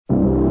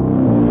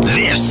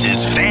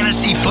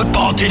Fantasy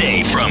Football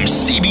Today from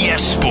CBS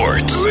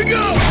Sports. Here we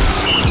go.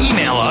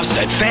 Email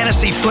us at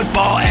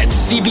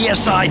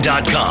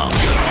fantasyfootball@cbsi.com.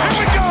 Here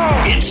we go.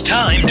 It's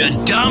time to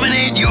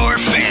dominate your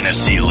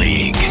fantasy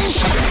league.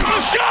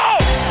 Let's go.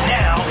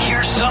 Now,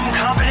 here's some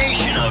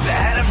combination of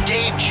Adam,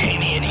 Dave,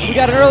 Jamie, and Heath. We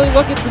got an early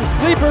look at some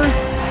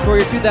sleepers for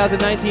your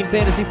 2019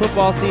 fantasy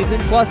football season,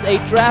 plus a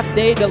draft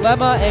day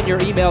dilemma and your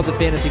emails at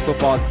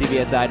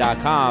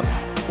fantasyfootball@cbsi.com.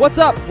 What's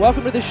up?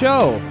 Welcome to the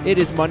show. It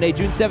is Monday,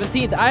 June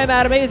 17th. I am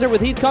Adam Azer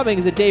with Heath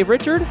Cummings and Dave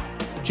Richard.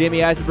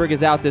 Jamie Eisenberg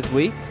is out this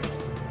week.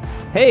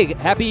 Hey,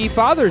 happy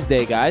Father's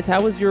Day, guys.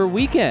 How was your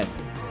weekend?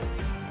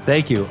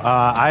 Thank you.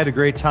 I had a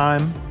great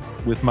time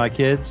with my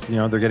kids. You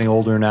know, they're getting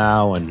older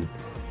now, and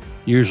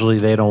usually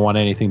they don't want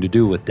anything to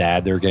do with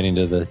dad. They're getting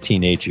to the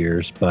teenage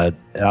years, but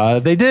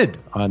they did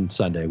on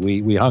Sunday.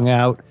 We hung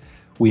out.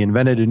 We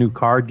invented a new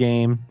card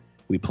game.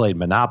 We played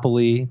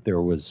Monopoly.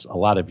 There was a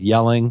lot of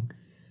yelling.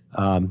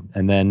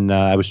 And then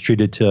I was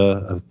treated to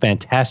a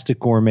fantastic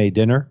gourmet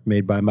dinner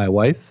made by my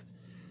wife.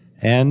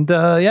 And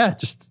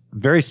just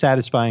very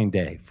satisfying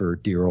day for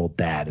dear old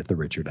dad at the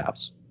Richard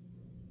house.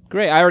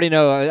 Great. I already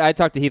know. I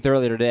talked to Heath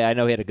earlier today. I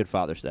know he had a good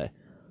Father's Day.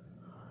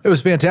 It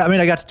was fantastic. I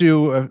mean, I got to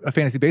do a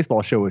fantasy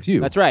baseball show with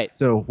you. That's right.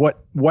 So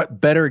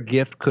what better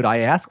gift could I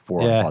ask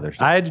for on Father's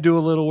Day? I had to do a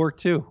little work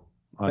too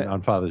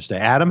on Father's Day.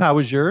 Adam, how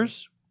was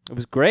yours? It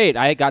was great.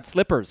 I got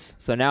slippers.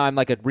 So now I'm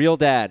like a real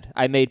dad.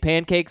 I made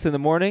pancakes in the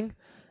morning.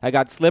 I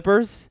got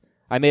slippers.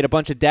 I made a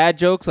bunch of dad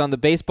jokes on the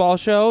baseball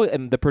show,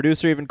 and the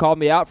producer even called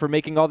me out for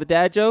making all the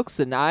dad jokes,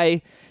 and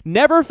I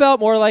never felt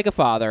more like a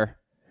father.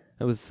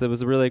 It was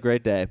a really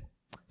great day.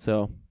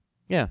 So,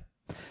 yeah.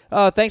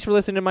 Thanks for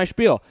listening to my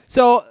spiel.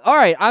 So, all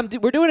right,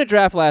 we're doing a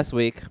draft last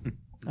week.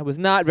 I was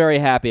not very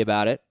happy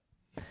about it.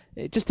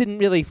 It just didn't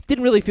really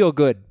feel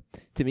good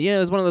to me. You know, it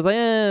was one of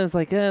those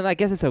I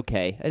guess it's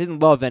okay. I didn't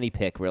love any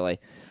pick really,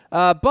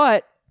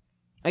 but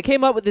I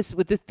came up with this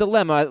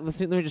dilemma. Let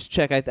me just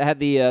check. I had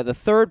the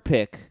third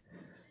pick,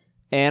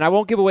 and I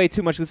won't give away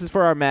too much. This is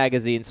for our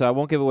magazine, so I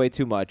won't give away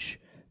too much.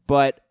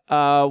 But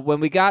when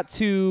we got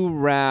to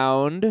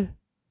round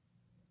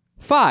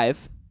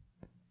 5,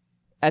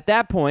 at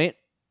that point,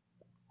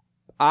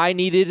 I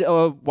needed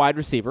a wide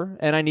receiver,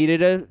 and I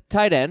needed a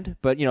tight end.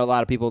 But, you know, a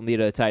lot of people need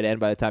a tight end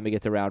by the time we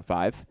get to round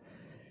 5.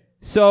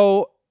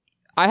 So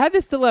I had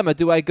this dilemma.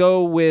 Do I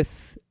go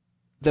with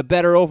the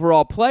better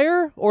overall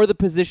player or the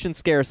position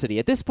scarcity?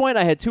 At this point,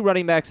 I had 2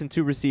 running backs and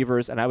 2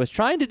 receivers, and I was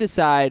trying to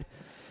decide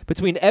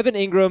between Evan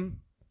Ingram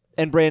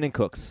and Brandon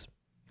Cooks.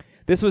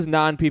 This was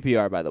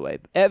non-PPR, by the way.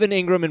 Evan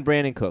Ingram and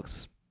Brandon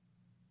Cooks.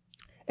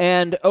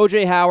 And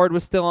O.J. Howard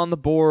was still on the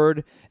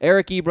board.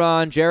 Eric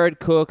Ebron, Jared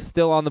Cook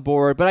still on the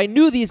board. But I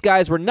knew these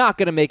guys were not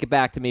going to make it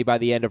back to me by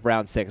the end of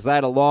round 6. I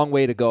had a long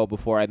way to go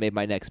before I made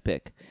my next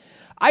pick.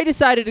 I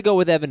decided to go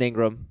with Evan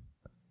Ingram.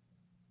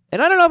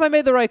 And I don't know if I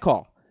made the right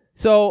call.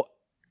 So,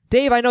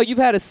 Dave, I know you've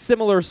had a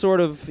similar sort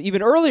of,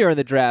 even earlier in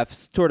the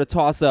draft, sort of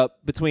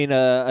toss-up between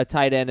a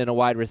tight end and a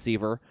wide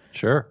receiver.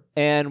 Sure.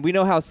 And we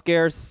know how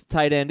scarce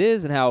tight end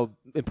is and how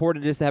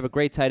important it is to have a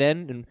great tight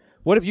end. And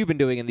what have you been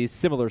doing in these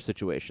similar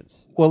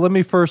situations? Well, let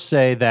me first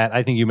say that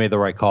I think you made the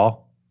right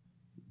call.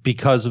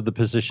 Because of the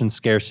position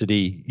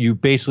scarcity, you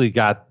basically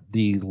got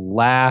the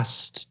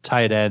last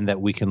tight end that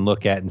we can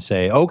look at and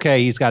say,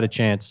 okay, he's got a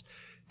chance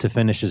to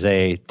finish as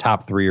a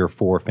top 3 or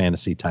 4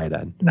 fantasy tight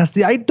end. Now,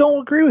 see, I don't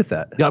agree with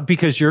that. Yeah,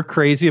 because you're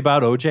crazy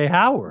about O.J.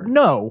 Howard.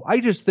 No, I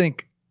just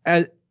think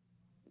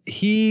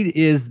he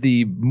is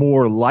the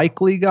more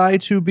likely guy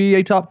to be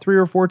a top 3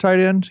 or 4 tight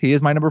end. He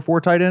is my number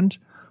 4 tight end.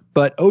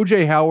 But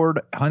O.J. Howard,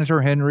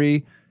 Hunter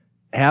Henry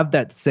have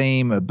that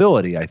same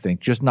ability, I think,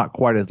 just not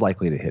quite as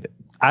likely to hit it.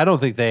 I don't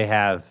think they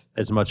have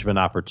as much of an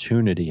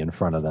opportunity in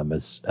front of them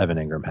as Evan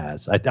Ingram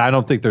has. I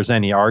don't think there's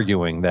any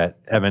arguing that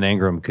Evan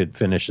Ingram could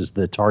finish as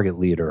the target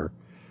leader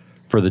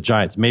for the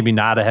Giants. Maybe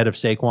not ahead of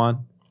Saquon,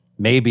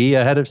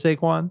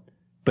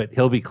 but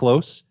he'll be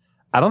close.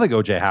 I don't think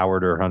O.J.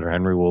 Howard or Hunter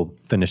Henry will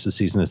finish the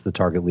season as the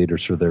target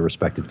leaders for their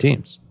respective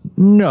teams.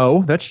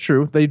 No, that's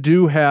true. They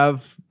do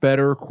have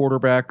better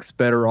quarterbacks,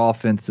 better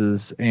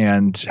offenses,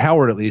 and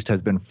Howard at least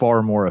has been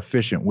far more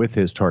efficient with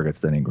his targets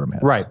than Ingram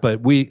has. Right,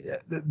 but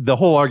the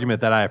whole argument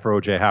that I have for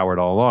O.J. Howard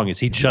all along is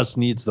he just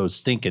needs those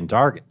stinking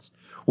targets.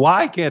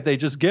 Why can't they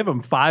just give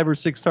him 5 or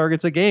 6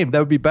 targets a game? That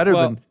would be better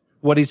than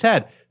what he's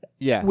had.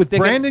 Yeah, with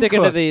Brandon Cooks,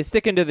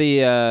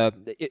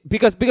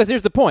 because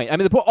here's the point. I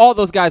mean, all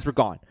those guys were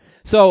gone.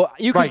 So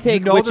you can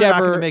take whichever. They're not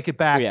going to make it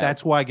back. Yeah.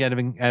 That's why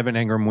getting Evan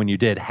Ingram when you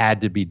did had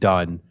to be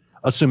done,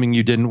 assuming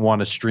you didn't want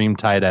to stream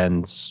tight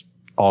ends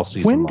all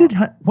season.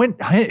 When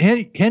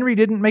Henry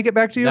didn't make it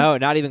back to you? No,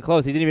 not even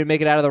close. He didn't even make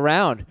it out of the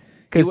round.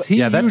 Because he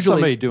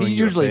usually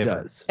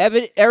does.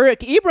 Eric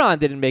Ebron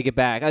didn't make it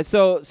back.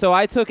 So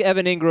I took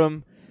Evan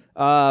Ingram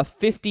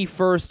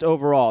 51st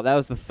overall. That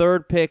was the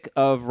 3rd pick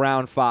of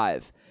round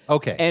 5.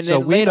 Okay. And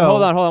then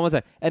hold on 1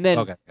 second. And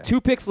then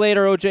 2 picks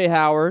later, O.J.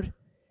 Howard.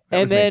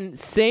 And then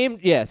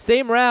same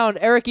round,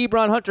 Eric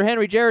Ebron, Hunter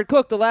Henry, Jared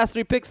Cook, the last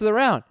 3 picks of the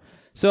round.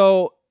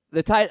 So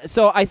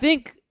I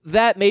think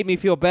that made me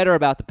feel better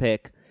about the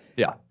pick.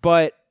 Yeah.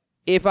 But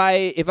if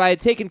I had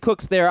taken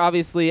Cooks there,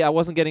 obviously I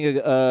wasn't getting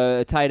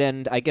a tight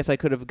end. I guess I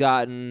could have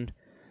gotten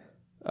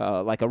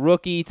like a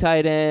rookie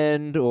tight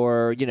end,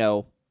 or I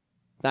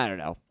don't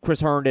know,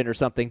 Chris Herndon or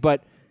something.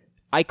 But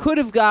I could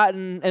have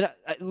gotten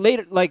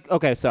later,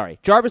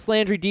 Jarvis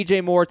Landry,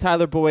 DJ Moore,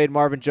 Tyler Boyd,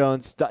 Marvin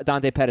Jones,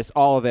 Dante Pettis,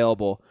 all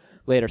available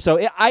later. So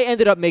I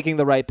ended up making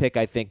the right pick,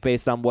 I think,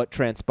 based on what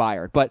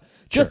transpired. But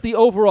just the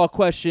overall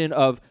question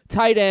of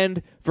tight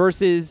end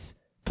versus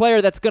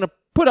player that's going to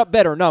put up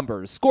better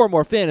numbers, score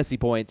more fantasy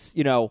points,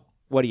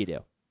 what do you do?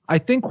 I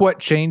think what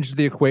changed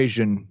the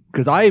equation,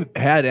 because I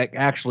had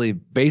actually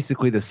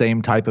basically the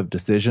same type of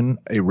decision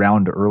a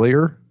round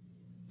earlier.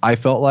 I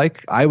felt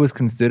like I was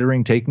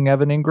considering taking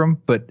Evan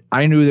Ingram, but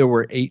I knew there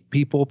were 8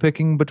 people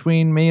picking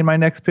between me and my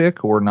next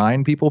pick, or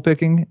 9 people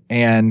picking,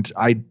 and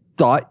I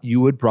thought you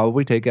would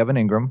probably take Evan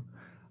Ingram,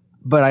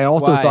 but I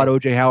also thought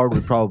O.J. Howard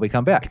would probably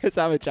come back. Because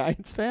I'm a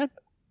Giants fan?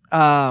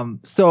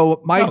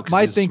 So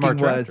my thinking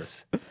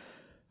was,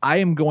 I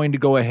am going to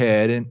go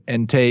ahead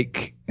and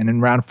take, and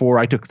in round 4,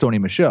 I took Sony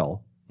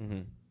Michel,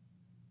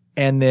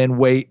 and then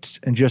wait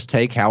and just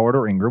take Howard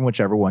or Ingram,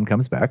 whichever one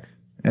comes back.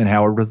 And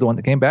Howard was the one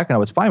that came back, and I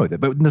was fine with it.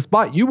 But in the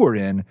spot you were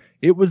in,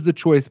 it was the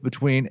choice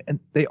between, and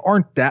they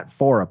aren't that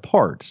far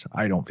apart,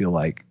 I don't feel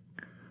like.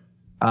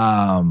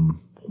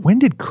 When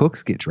did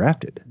Cooks get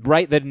drafted?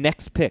 Right, the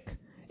next pick.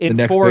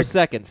 In 4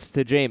 seconds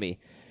to Jamie.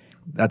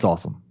 That's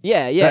awesome.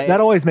 Yeah.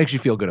 That always makes you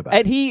feel good about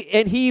it. He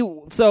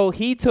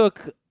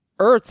took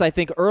Ertz, I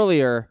think,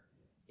 earlier.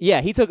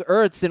 Yeah, he took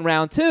Ertz in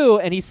round 2,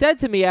 and he said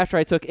to me after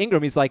I took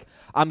Ingram, he's like,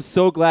 I'm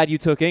so glad you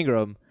took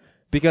Ingram,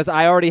 because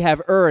I already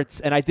have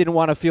Ertz, and I didn't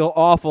want to feel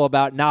awful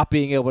about not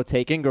being able to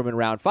take Ingram in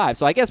round 5.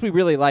 So I guess we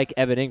really like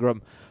Evan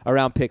Ingram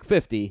around pick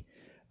 50.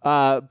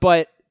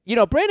 But,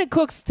 Brandon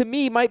Cooks, to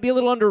me, might be a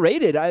little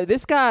underrated.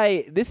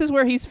 This is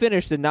where he's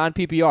finished in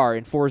non-PPR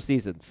in 4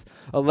 seasons.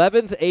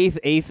 11th,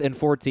 8th, and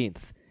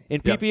 14th.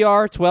 In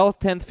PPR, 12th,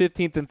 10th,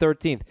 15th, and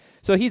 13th.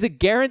 So he's a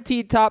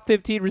guaranteed top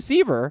 15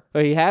 receiver,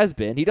 or he has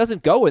been. He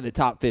doesn't go in the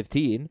top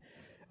 15.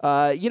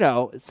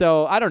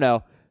 So I don't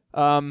know.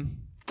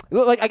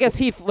 I guess,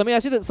 Heath, let me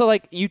ask you this. So,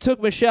 you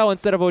took Michel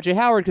instead of O.J.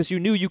 Howard because you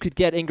knew you could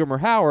get Ingram or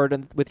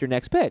Howard with your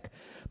next pick.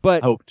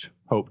 But Hoped,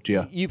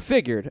 yeah. You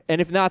figured.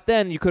 And if not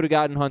then, you could have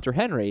gotten Hunter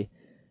Henry.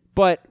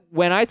 But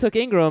when I took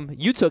Ingram,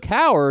 you took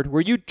Howard.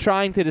 Were you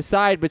trying to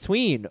decide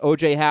between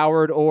O.J.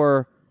 Howard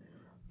or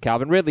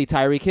Calvin Ridley,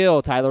 Tyreek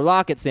Hill, Tyler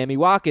Lockett, Sammy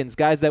Watkins,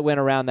 guys that went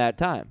around that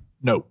time?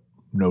 No.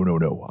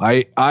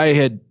 I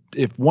had,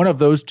 if one of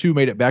those two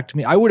made it back to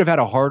me, I would have had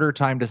a harder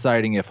time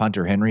deciding if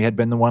Hunter Henry had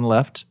been the one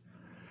left,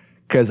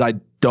 because I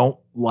don't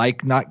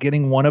like not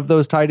getting one of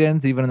those tight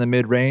ends, even in the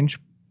mid-range.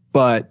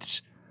 But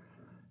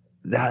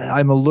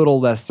I'm a little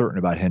less certain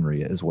about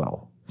Henry as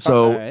well.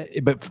 So,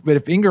 but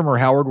if Ingram or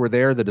Howard were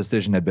there, the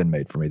decision had been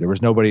made for me. There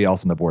was nobody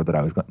else on the board that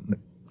I was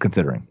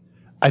considering.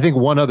 I think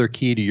one other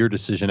key to your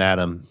decision,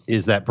 Adam,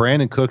 is that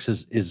Brandon Cooks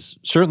is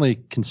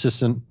certainly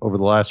consistent over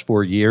the last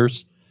 4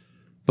 years.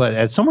 But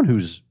as someone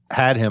who's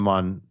had him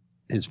on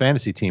his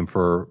fantasy team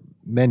for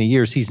many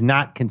years, he's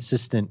not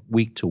consistent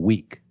week to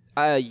week.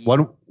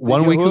 One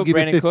week he'll give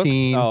you 15.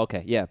 Cooks? Oh,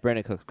 okay. Yeah,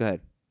 Brandon Cooks. Go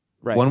ahead.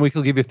 Right. 1 week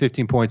he'll give you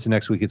 15 points. The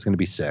next week it's going to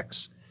be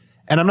 6.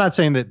 And I'm not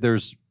saying that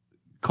there's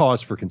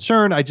cause for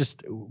concern.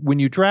 When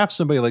you draft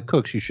somebody like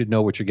Cooks, you should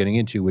know what you're getting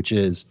into, which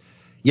is,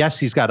 yes,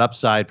 he's got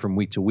upside from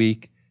week to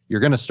week. You're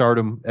going to start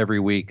him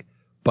every week,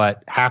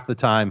 but half the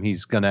time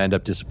he's going to end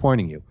up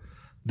disappointing you.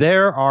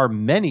 There are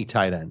many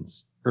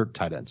There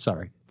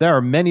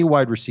are many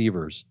wide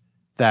receivers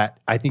that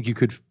I think you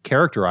could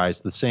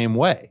characterize the same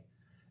way.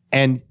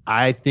 And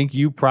I think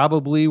you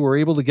probably were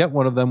able to get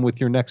one of them with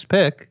your next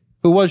pick.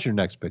 Who was your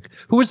next pick?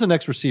 Who was the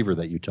next receiver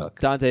that you took?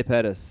 Dante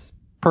Pettis.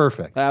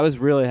 Perfect. I was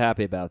really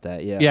happy about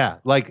that. Yeah. Yeah.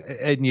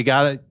 And you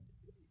got to,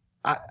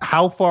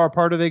 how far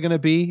apart are they going to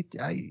be?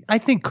 I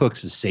think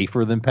Cooks is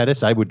safer than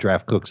Pettis. I would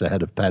draft Cooks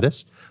ahead of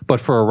Pettis.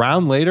 But for a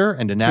round later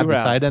and to nab the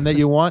tight end that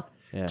you want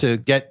to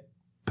get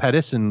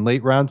Pettis in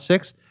late round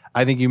 6,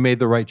 I think you made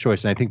the right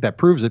choice. And I think that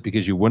proves it,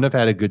 because you wouldn't have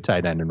had a good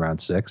tight end in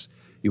round 6.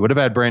 You would have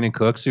had Brandon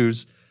Cooks,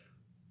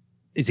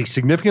 is he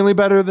significantly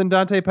better than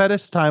Dante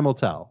Pettis? Time will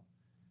tell.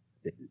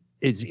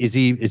 Is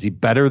he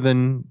better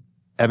than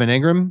Evan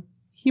Ingram?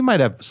 He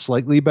might have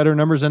slightly better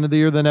numbers end of the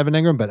year than Evan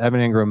Ingram, but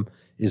Evan Ingram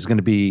is going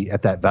to be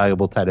at that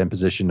valuable tight end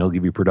position. He'll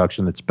give you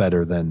production that's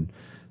better than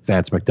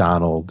Vance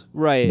McDonald,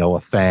 right? Noah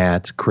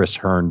Fant, Chris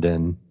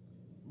Herndon.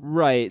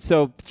 Right.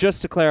 So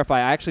just to clarify,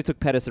 I actually took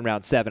Pettis in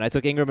round 7. I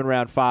took Ingram in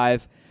round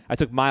 5. I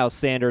took Miles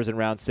Sanders in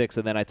round 6,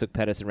 and then I took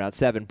Pettis in round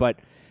 7. But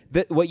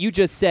what you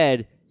just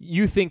said,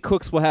 you think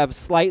Cooks will have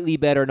slightly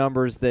better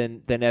numbers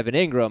than Evan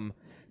Ingram.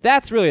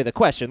 That's really the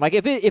question.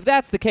 If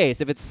that's the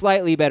case, if it's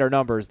slightly better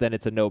numbers, then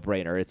it's a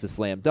no-brainer. It's a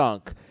slam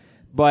dunk.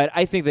 But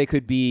I think they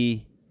could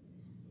be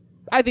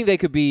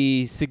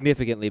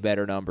significantly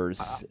better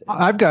numbers.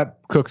 I've got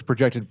Cooks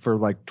projected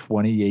for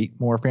 28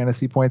 more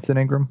fantasy points than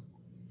Ingram.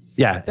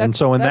 Yeah, and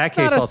so in that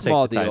case, I'll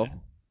take the tight end.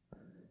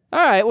 All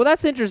right, well,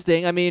 that's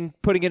interesting. I mean,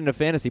 putting it in a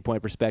fantasy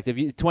point perspective,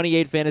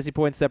 28 fantasy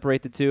points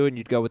separate the two, and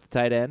you'd go with the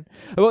tight end.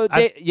 Well,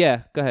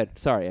 yeah, go ahead.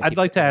 Sorry. I'd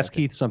like to ask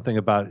Keith something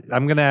about.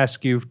 I'm going to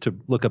ask you to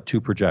look up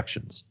 2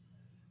 projections,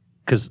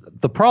 because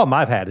the problem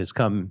I've had has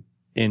come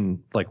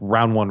in like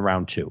round 1,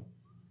 round 2.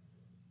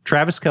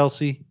 Travis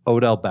Kelce,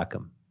 Odell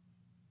Beckham.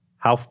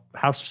 How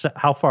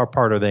far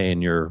apart are they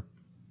in your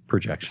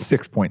projection?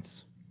 6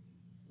 points.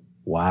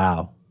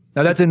 Wow.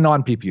 Now that's in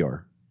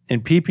non-PPR.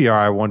 In PPR,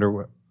 I wonder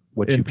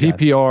what in you got.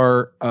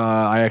 PPR,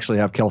 I actually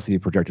have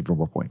Kelce projected for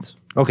more points.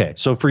 Okay,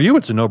 so for you,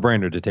 it's a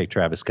no-brainer to take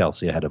Travis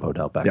Kelce ahead of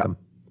Odell Beckham.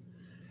 Yeah.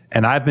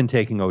 And I've been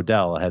taking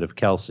Odell ahead of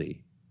Kelce,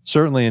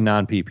 certainly in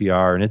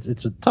non-PPR, and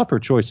it's a tougher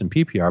choice in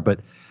PPR, but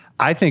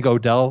I think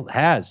Odell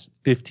has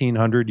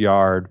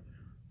 1,500-yard,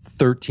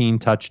 13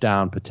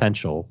 touchdown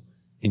potential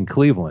in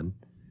Cleveland,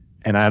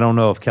 and I don't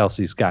know if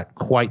Kelce's got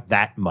quite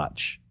that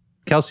much.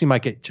 Kelce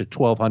might get to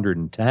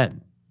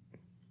 1,210.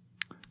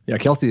 Yeah,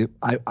 Kelce,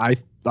 I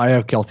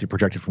have Kelce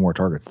projected for more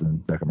targets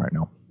than Beckham right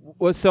now.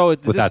 Well, so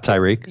Without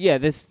Tyreek? Yeah,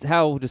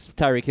 how does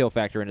Tyreek Hill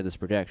factor into this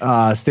projection?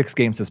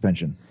 6-game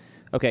suspension.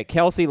 Okay,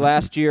 Kelce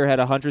last year had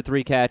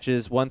 103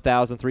 catches,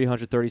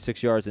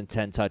 1,336 yards, and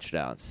 10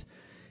 touchdowns.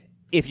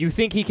 If you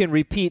think he can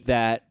repeat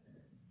that,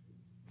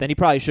 then he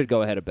probably should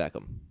go ahead of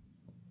Beckham.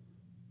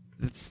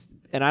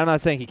 And I'm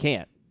not saying he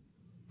can't.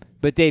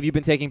 But Dave, you've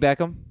been taking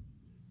Beckham?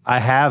 I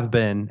have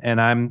been, and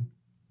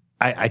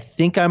I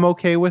think I'm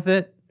okay with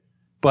it,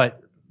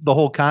 but the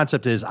whole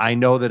concept is I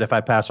know that if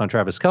I pass on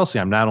Travis Kelce,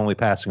 I'm not only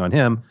passing on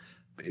him,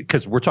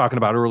 because we're talking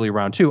about early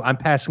round 2, I'm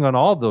passing on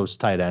all those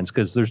tight ends,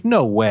 because there's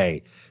no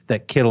way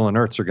that Kittle and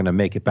Ertz are going to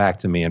make it back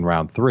to me in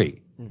round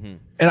 3. Mm-hmm.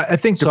 And I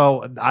think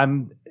so.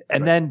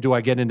 Then do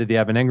I get into the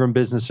Evan Ingram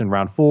business in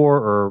round 4,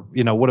 or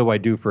what do I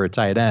do for a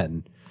tight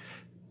end?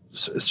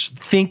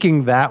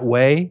 Thinking that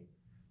way,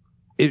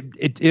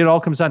 it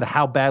all comes down to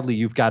how badly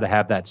you've got to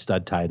have that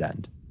stud tight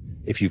end.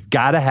 If you've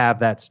got to have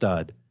that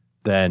stud,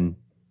 then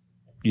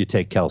you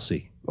take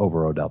Kelce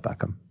over Odell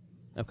Beckham.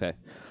 Okay.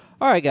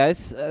 All right,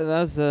 guys. That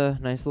was a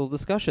nice little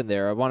discussion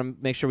there. I want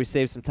to make sure we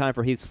save some time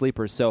for Heath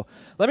Sleepers. So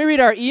let me read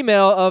our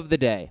email of the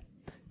day.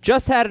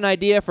 Just had an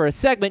idea for a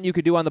segment you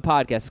could do on the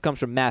podcast. This comes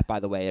from Matt, by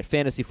the way, at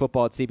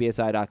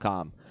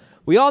fantasyfootball@cbsi.com.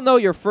 We all know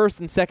your first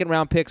and second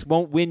round picks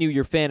won't win you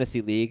your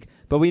fantasy league,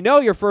 but we know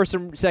your first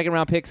and second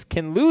round picks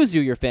can lose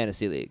you your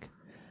fantasy league.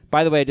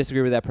 By the way, I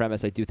disagree with that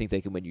premise. I do think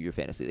they can win you your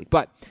fantasy league.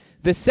 But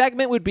the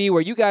segment would be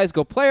where you guys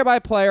go player by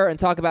player and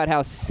talk about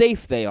how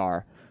safe they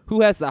are.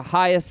 Who has the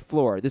highest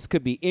floor? This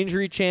could be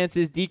injury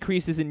chances,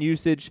 decreases in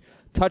usage,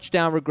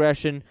 touchdown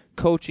regression,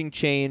 coaching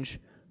change,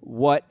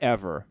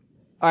 whatever.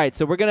 All right,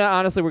 so we're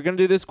gonna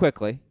do this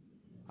quickly.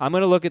 I'm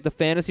gonna look at the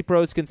Fantasy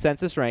Pros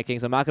consensus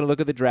rankings. I'm not gonna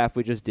look at the draft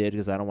we just did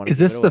because I don't want to. Is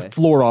this the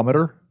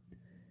fluorometer?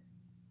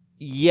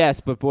 Yes,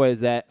 but boy,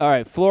 is that all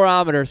right?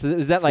 Fluorometer. So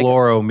is that like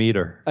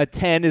fluorometer? A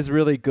 10 is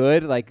really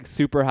good, like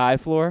super high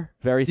floor,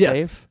 very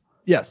safe.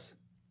 Yes.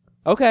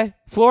 Okay,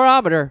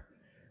 fluorometer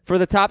for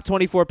the top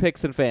 24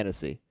 picks in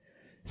fantasy.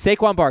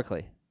 Saquon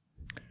Barkley,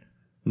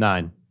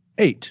 9.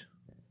 8.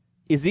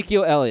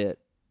 Ezekiel Elliott,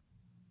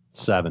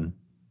 7.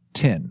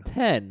 10.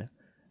 10.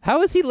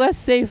 How is he less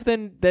safe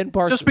than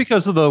Barkley? Just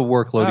because of the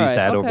workload All he's right,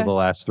 had okay. over the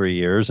last 3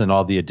 years and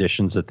all the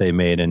additions that they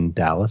made in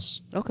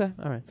Dallas. Okay,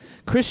 all right.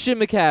 Christian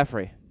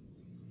McCaffrey.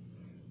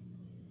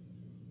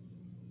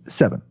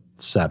 7.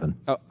 7.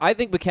 Oh, I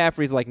think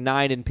McCaffrey's like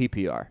 9 in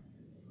PPR.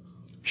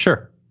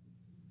 Sure.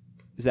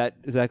 Is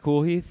that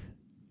cool, Heath?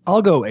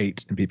 I'll go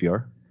 8 in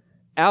PPR.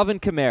 Alvin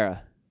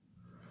Kamara.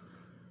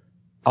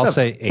 I'll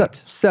say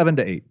 8. 7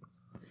 to 8.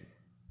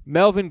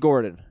 Melvin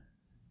Gordon.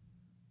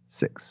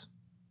 6.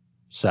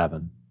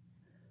 7.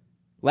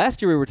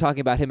 Last year we were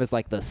talking about him as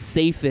like the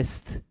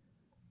safest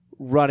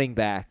running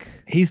back.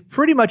 He's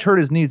pretty much hurt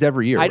his knees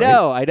every year. I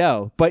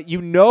know. But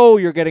you're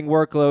getting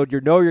workload.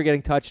 You're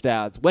getting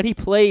touchdowns. When he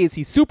plays,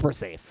 he's super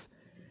safe.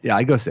 Yeah,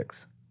 I'd go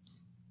 6.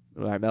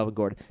 All right, Melvin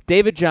Gordon.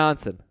 David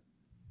Johnson.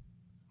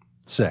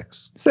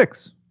 6.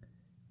 6.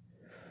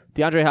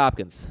 DeAndre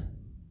Hopkins.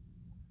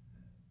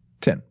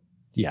 10.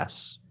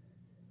 Yes.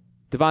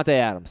 Devontae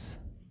Adams.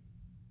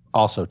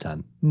 Also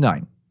 10.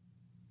 9.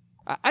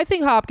 I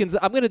think Hopkins,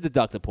 I'm going to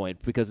deduct a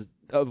point because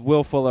of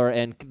Will Fuller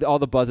and all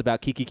the buzz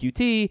about Kiki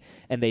QT,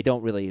 and they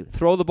don't really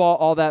throw the ball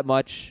all that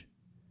much.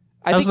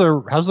 How's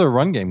their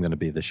run game going to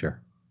be this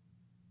year?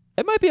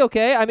 It might be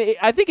okay. I mean,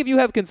 I think if you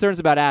have concerns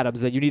about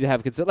Adams, then you need to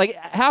have concern. Like,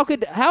 how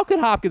could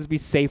Hopkins be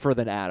safer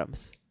than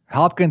Adams?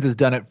 Hopkins has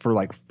done it for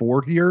like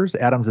 4 years.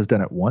 Adams has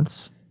done it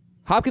once.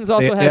 Hopkins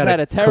also has had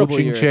a terrible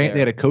year. They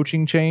had a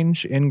coaching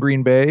change in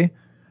Green Bay,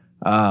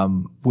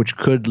 which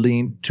could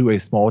lead to a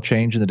small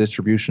change in the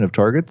distribution of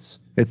targets.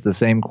 It's the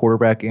same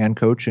quarterback and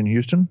coach in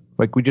Houston.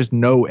 Like, we just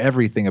know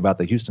everything about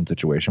the Houston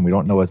situation. We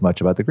don't know as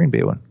much about the Green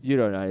Bay one. You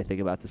don't know anything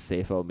about the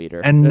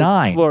safe-o-meter. And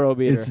 9.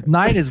 Fluorometer.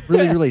 9 is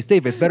really, really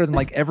safe. It's better than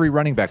like every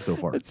running back so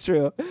far. It's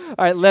true. All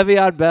right,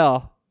 Le'Veon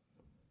Bell.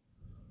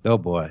 Oh,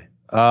 boy.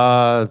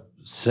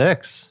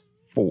 6.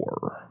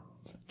 4.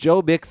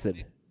 Joe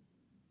Mixon.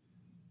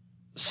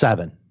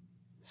 7.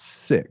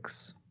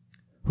 6.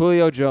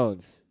 Julio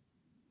Jones.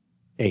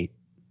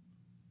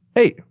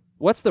 8.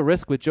 What's the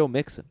risk with Joe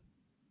Mixon?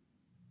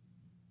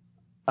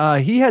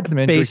 He had some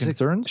injury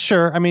concerns.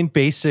 Sure. I mean,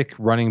 basic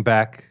running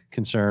back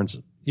concerns.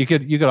 You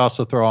could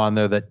also throw on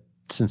there that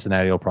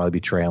Cincinnati will probably be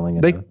trailing.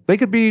 They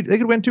could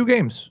win 2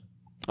 games.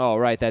 Oh,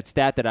 right. That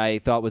stat that I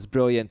thought was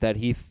brilliant that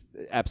Heath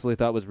absolutely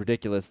thought was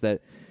ridiculous.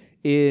 That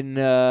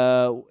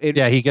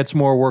he gets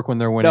more work when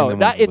they're winning.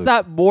 No, it's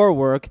not more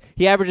work.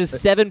 He averages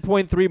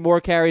 7.3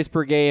 more carries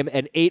per game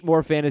and 8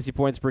 more fantasy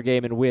points per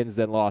game in wins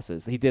than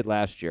losses. He did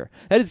last year.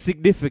 That is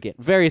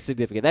significant, very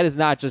significant. That is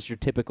not just your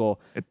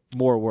typical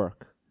more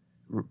work.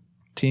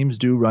 Teams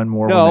do run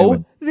more. No, when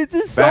they win. this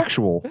is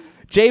factual.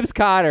 James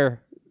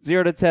Conner,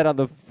 0 to 10 on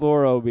the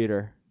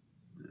fluorometer.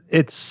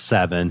 It's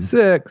 7.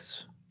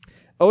 6.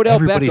 Odell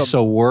Everybody's Beckham.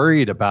 so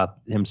worried about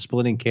him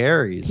splitting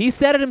carries. He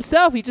said it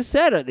himself. He just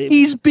said it.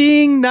 He's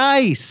being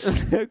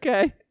nice.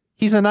 Okay.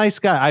 He's a nice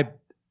guy.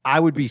 I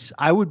would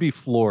be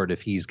floored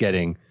if he's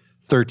getting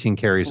 13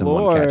 carries and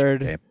 1 catch per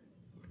game.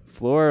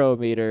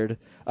 Fluorometered.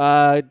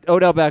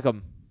 Odell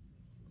Beckham.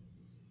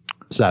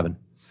 7.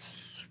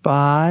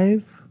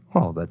 5.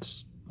 Oh,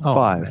 that's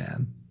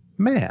 5.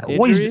 Man.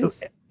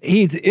 Injuries? Well,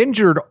 he's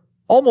injured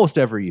almost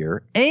every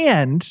year,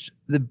 and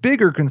the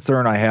bigger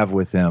concern I have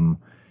with him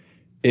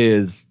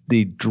is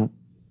the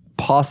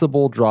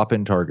possible drop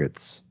in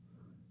targets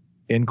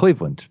in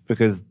Cleveland,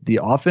 because the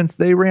offense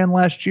they ran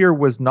last year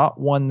was not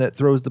one that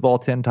throws the ball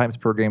 10 times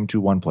per game to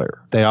one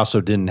player. They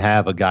also didn't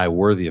have a guy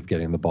worthy of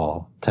getting the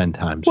ball 10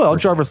 times. Well,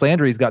 Jarvis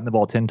Landry's gotten the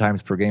ball 10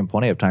 times per game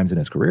plenty of times in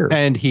his career.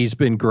 And he's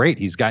been great.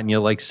 He's gotten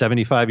you like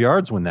 75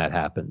 yards when that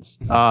happens.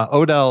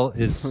 Odell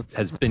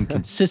has been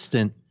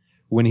consistent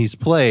when he's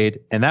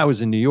played, and that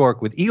was in New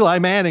York with Eli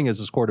Manning as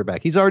his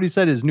quarterback. He's already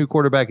said his new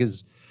quarterback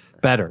is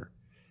better.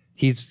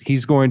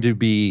 He's going to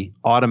be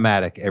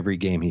automatic every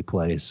game he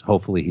plays.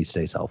 Hopefully he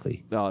stays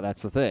healthy. Oh,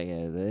 that's the thing.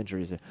 Yeah, the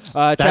injuries.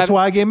 That's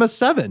why I gave him a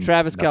 7.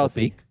 Travis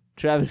Kelce.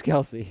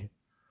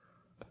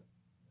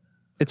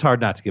 It's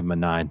hard not to give him a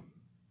 9.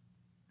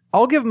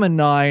 I'll give him a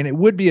 9. It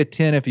would be a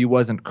 10 if he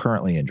wasn't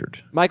currently injured.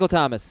 Michael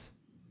Thomas.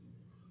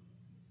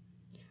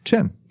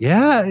 10.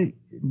 Yeah,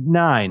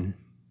 9.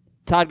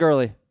 Todd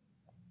Gurley.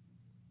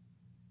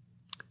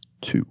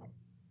 2.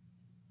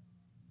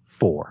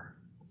 4.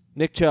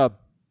 Nick Chubb.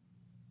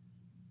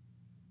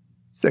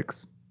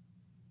 6.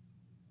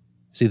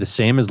 See, the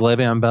same as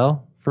Le'Veon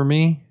Bell for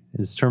me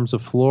in terms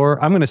of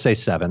floor. I'm going to say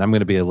 7. I'm going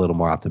to be a little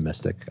more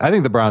optimistic. I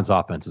think the Browns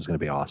offense is going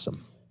to be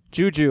awesome.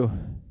 Juju.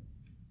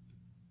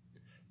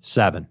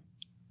 7.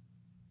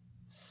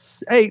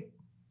 8.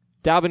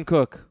 Dalvin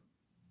Cook.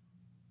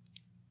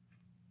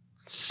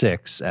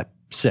 6 at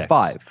 6.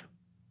 5.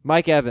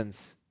 Mike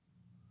Evans.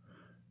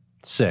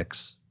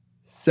 6.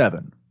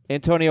 7.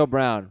 Antonio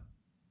Brown.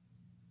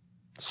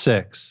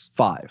 6.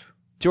 5.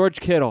 George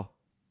Kittle.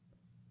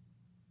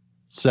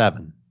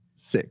 7.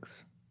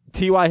 6.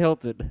 T.Y.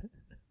 Hilton.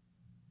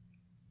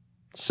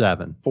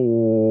 7.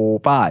 4.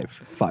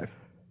 5. 5.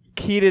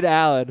 Keenan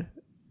Allen.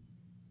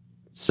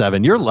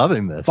 7. You're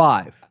loving this.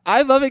 5.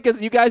 I love it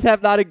because you guys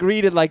have not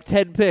agreed in like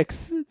 10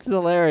 picks. It's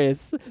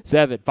hilarious.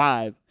 7,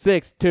 5,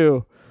 6,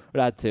 2.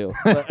 Not 2.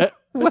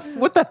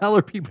 What the hell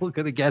are people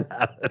going to get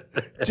out of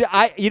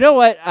it? You know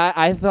what?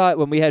 I thought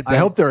when we had Ben, I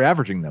hope they're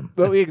averaging them.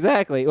 But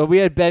exactly. When we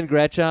had Ben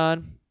Gretsch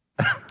on,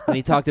 and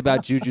he talked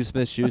about Juju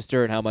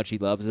Smith-Schuster and how much he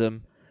loves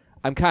him,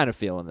 I'm kind of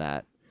feeling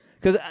that.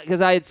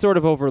 Because I had sort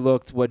of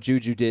overlooked what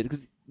Juju did.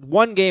 Because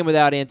one game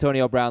without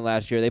Antonio Brown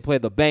last year, they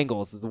played the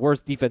Bengals, the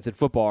worst defense in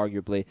football,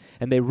 arguably,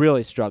 and they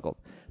really struggled.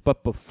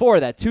 But before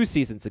that, 2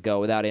 seasons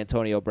ago, without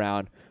Antonio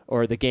Brown,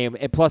 or the game,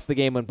 plus the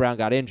game when Brown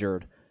got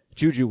injured,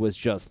 Juju was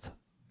just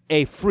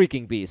a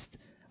freaking beast.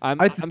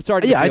 I'm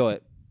starting to feel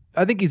it.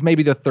 I think he's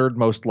maybe the 3rd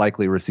most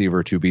likely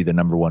receiver to be the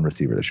number 1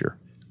 receiver this year.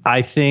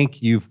 I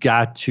think you've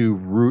got to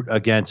root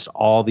against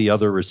all the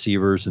other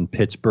receivers in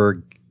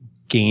Pittsburgh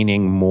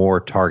gaining more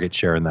target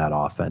share in that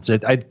offense.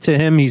 To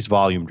him, he's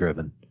volume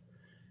driven.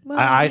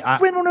 He's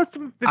been one of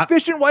some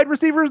efficient wide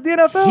receivers in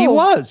the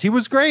NFL. He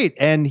was great.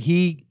 And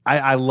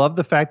I love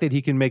the fact that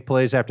he can make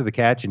plays after the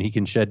catch and he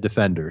can shed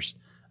defenders.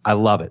 I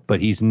love it,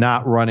 but he's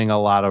not running a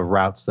lot of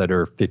routes that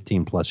are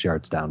 15 plus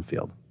yards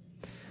downfield.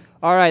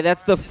 All right,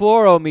 that's the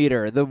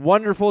Fluorometer, the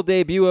wonderful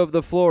debut of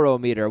the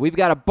Fluorometer. We've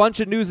got a bunch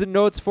of news and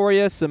notes for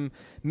you, some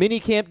mini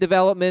camp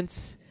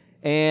developments,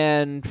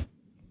 and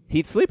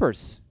Heat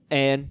Sleepers,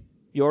 and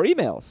your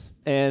emails,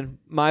 and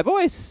my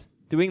voice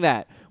doing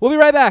that. We'll be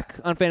right back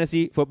on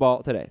Fantasy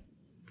Football Today.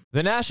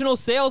 The national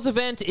sales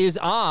event is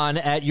on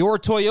at your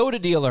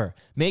Toyota dealer,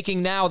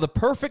 making now the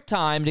perfect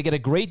time to get a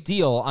great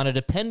deal on a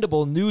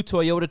dependable new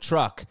Toyota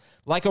truck.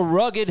 Like a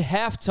rugged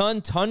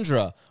half-ton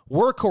Tundra,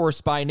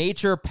 Workhorse by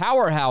nature,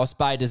 powerhouse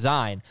by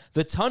design,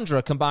 the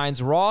Tundra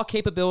combines raw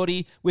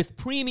capability with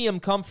premium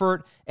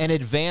comfort and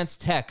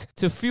advanced tech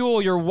to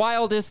fuel your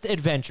wildest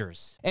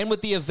adventures. And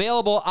with the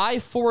available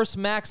iForce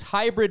Max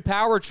hybrid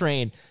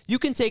powertrain, you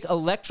can take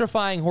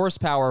electrifying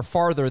horsepower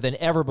farther than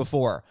ever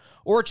before.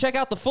 Or check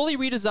out the fully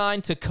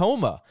redesigned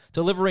Tacoma,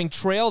 delivering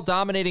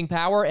trail-dominating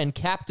power and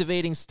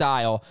captivating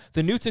style.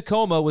 The new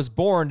Tacoma was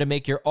born to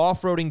make your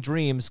off-roading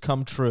dreams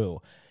come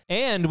true.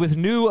 And with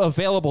new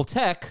available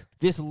tech,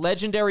 this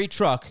legendary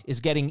truck is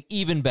getting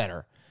even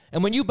better.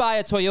 And when you buy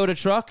a Toyota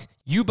truck,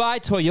 you buy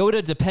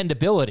Toyota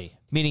dependability,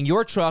 meaning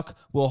your truck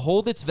will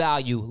hold its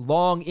value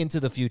long into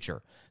the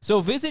future. So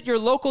visit your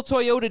local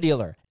Toyota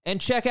dealer and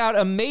check out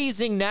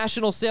amazing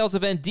national sales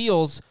event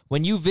deals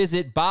when you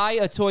visit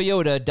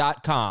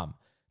buyatoyota.com.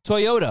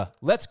 Toyota,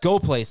 let's go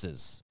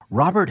places.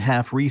 Robert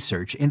Half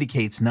research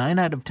indicates 9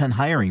 out of 10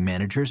 hiring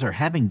managers are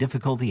having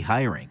difficulty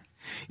hiring.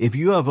 If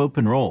you have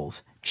open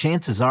roles,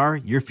 chances are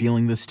you're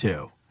feeling this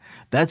too.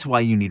 That's why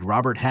you need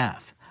Robert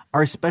Half.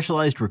 Our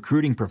specialized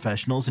recruiting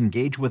professionals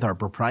engage with our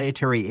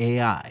proprietary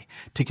AI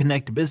to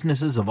connect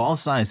businesses of all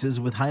sizes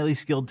with highly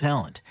skilled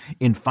talent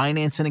in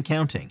finance and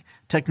accounting,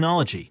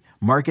 technology,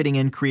 marketing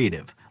and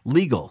creative,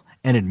 legal,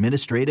 and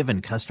administrative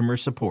and customer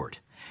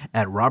support.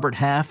 At Robert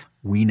Half,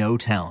 we know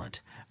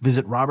talent.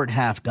 Visit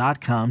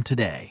roberthalf.com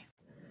today.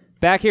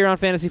 Back here on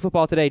Fantasy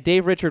Football Today,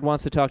 Dave Richard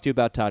wants to talk to you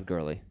about Todd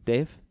Gurley.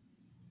 Dave?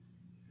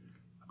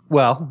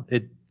 Well,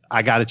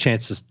 I got a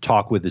chance to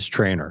talk with his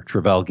trainer,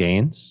 Travell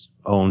Gaines,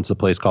 owns a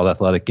place called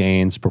Athletic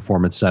Gains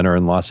Performance Center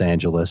in Los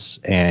Angeles,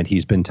 and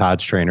he's been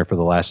Todd's trainer for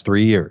the last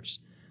 3 years.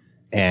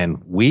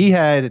 And we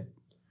had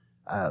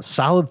a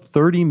solid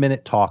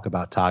 30-minute talk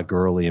about Todd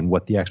Gurley and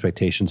what the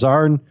expectations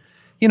are. And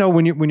you know,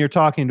 when you're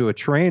talking to a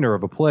trainer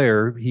of a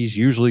player, he's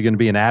usually going to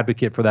be an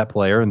advocate for that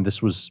player, and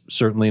this was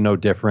certainly no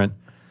different.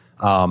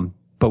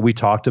 But we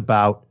talked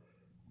about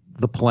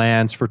the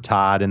plans for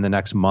Todd in the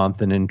next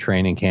month and in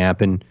training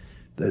camp, and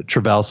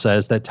Travell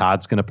says that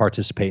Todd's going to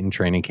participate in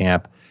training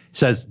camp. He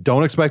says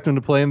don't expect him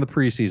to play in the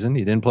preseason.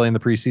 He didn't play in the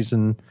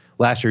preseason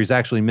last year. He's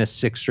actually missed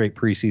 6 straight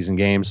preseason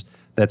games.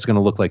 That's going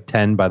to look like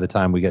 10 by the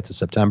time we get to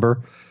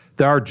September.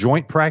 There are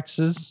joint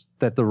practices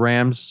that the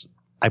Rams,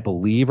 I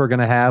believe, are going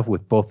to have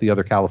with both the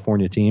other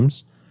California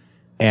teams.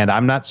 And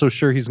I'm not so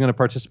sure he's going to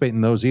participate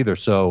in those either.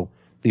 So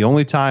the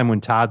only time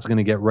when Todd's going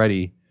to get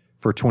ready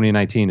for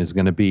 2019 is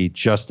going to be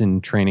just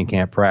in training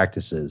camp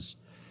practices.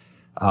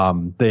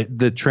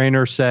 The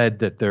trainer said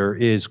that there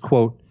is,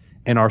 quote,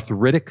 an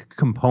arthritic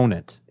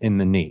component in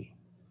the knee.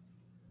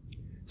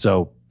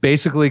 So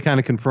basically kind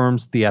of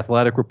confirms the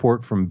Athletic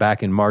report from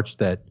back in March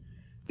that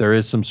there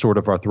is some sort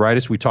of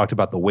arthritis. We talked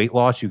about the weight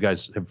loss. You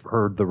guys have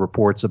heard the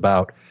reports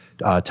about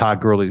Todd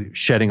Gurley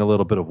shedding a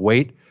little bit of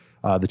weight.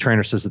 The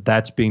trainer says that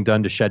that's being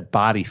done to shed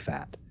body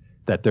fat,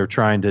 that they're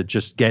trying to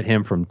just get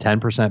him from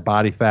 10%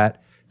 body fat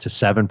to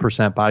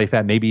 7% body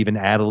fat, maybe even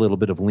add a little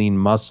bit of lean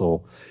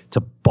muscle to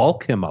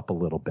bulk him up a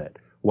little bit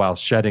while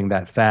shedding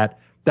that fat.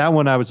 That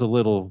one I was a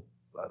little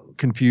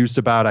confused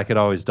about. I could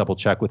always double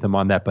check with him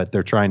on that, but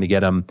they're trying to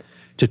get him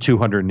to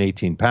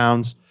 218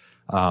 pounds.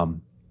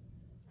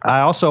 I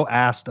also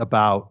asked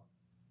about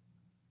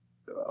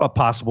a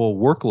possible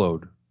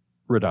workload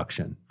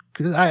reduction.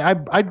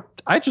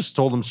 I just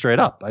told him straight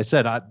up. I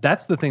said,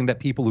 that's the thing that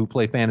people who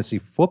play fantasy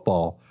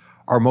football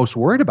are most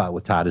worried about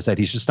with Todd, is that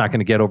he's just not going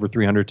to get over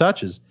 300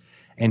 touches.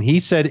 And he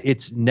said,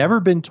 it's never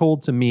been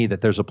told to me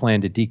that there's a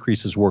plan to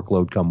decrease his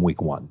workload come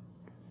week 1.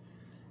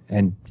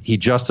 And he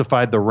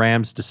justified the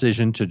Rams'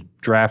 decision to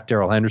draft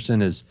Darrell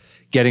Henderson as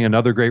getting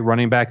another great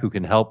running back who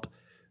can help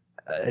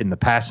in the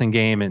passing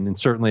game and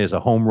certainly as a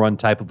home run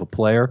type of a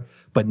player.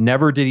 But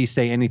never did he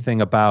say anything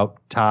about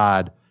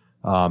Todd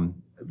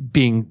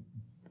being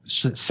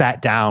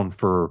sat down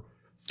for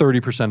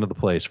 30% of the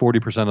plays,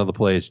 40% of the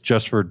plays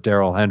just for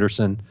Darrell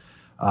Henderson.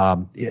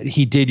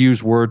 He did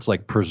use words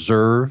like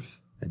preserve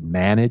and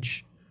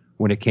manage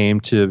when it came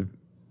to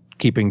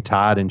keeping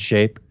Todd in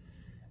shape.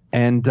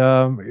 And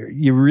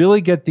you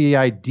really get the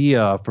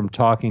idea from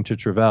talking to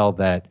Travell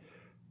that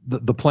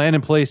the plan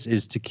in place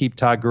is to keep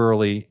Todd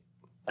Gurley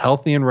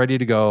healthy and ready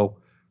to go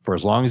for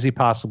as long as he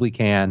possibly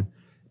can,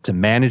 to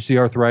manage the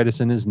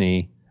arthritis in his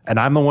knee. And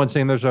I'm the one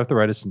saying there's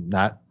arthritis,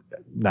 not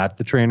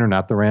the trainer,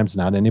 not the Rams,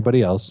 not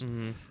anybody else.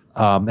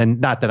 Mm-hmm.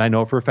 And not that I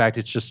know for a fact,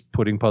 it's just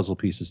putting puzzle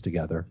pieces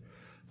together.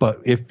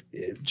 But if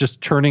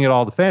just turning it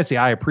all to fantasy,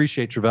 I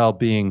appreciate Travell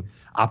being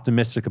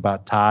optimistic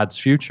about Todd's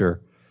future.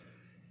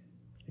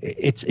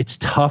 It's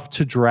tough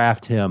to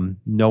draft him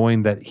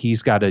knowing that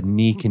he's got a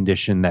knee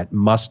condition that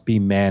must be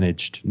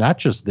managed, not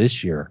just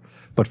this year,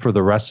 but for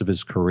the rest of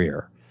his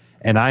career.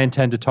 And I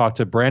intend to talk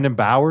to Brandon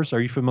Bowers.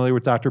 Are you familiar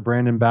with Dr.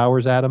 Brandon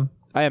Bowers, Adam?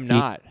 I am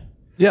not.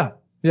 Yeah,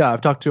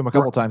 I've talked to him a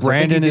couple times.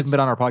 Brandon I think he's even been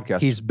on our podcast.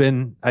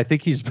 I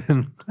think he's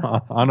been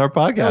on our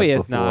podcast. No, he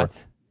has before.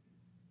 not.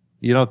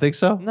 You don't think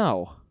so?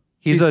 No.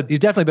 He's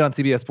definitely been on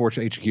CBS Sports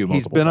HQ.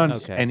 He's been on,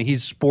 and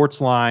he's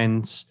Sports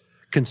Line's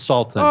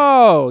consultant.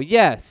 Oh,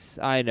 yes.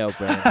 I know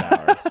Brandon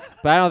Bowers.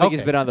 But I don't think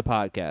he's Okay. been on the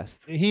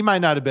podcast. He might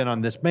not have been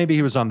on this. Maybe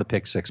he was on the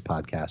Pick Six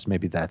podcast.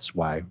 Maybe that's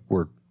why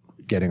we're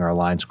getting our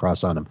lines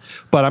crossed on him.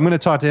 But I'm going to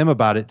talk to him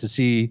about it to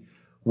see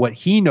what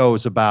he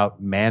knows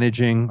about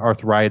managing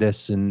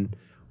arthritis and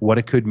what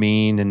it could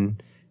mean.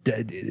 And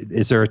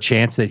is there a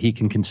chance that he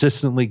can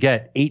consistently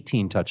get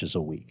 18 touches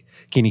a week?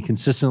 Can he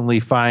consistently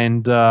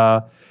find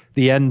the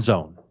end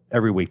zone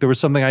every week? There was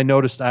something I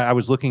noticed. I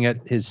was looking at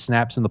his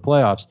snaps in the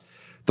playoffs.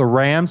 The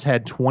Rams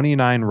had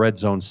 29 red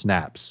zone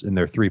snaps in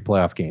their 3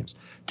 playoff games.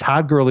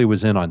 Todd Gurley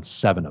was in on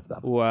 7 of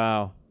them.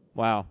 Wow.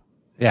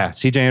 Yeah,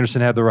 CJ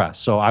Anderson had the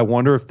rest. So I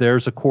wonder if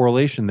there's a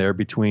correlation there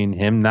between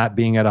him not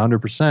being at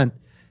 100%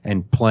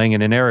 and playing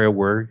in an area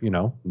where,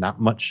 not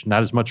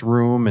as much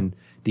room and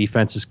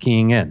defense is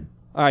keying in.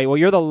 All right, well,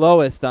 you're the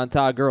lowest on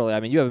Todd Gurley.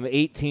 I mean, you have him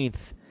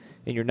 18th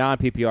in your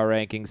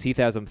non-PPR rankings. Heath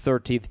has him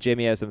 13th.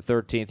 Jimmy has him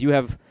 13th. You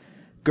have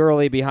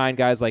Gurley behind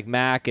guys like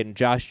Mack and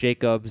Josh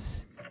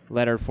Jacobs,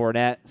 Leonard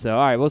Fournette. So,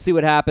 all right, we'll see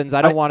what happens.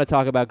 I don't want to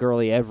talk about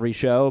Gurley every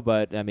show,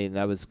 but, I mean,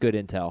 that was good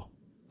intel.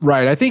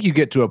 Right. I think you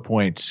get to a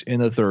point in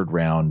the 3rd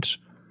round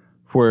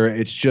where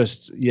it's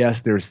just,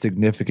 yes, there's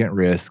significant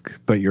risk,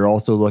 but you're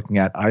also looking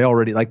at, I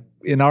already, like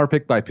in our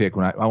pick by pick,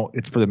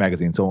 it's for the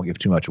magazine, so I won't give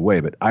too much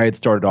away, but I had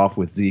started off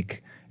with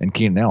Zeke and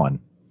Keenan Allen.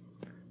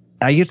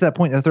 I get to that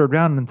point in the 3rd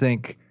round and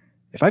think,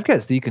 if I've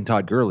got Zeke and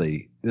Todd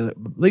Gurley, the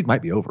league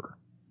might be over.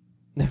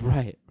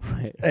 Right.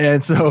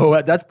 And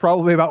so that's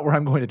probably about where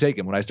I'm going to take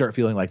him when I start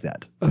feeling like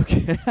that.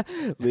 Okay.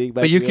 League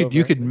might But you be could over.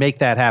 you could make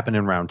that happen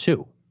in round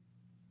 2.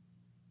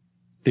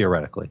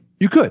 Theoretically.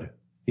 You could.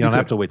 You don't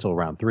have to wait till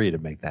round 3 to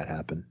make that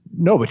happen.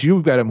 No, but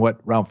you've got him,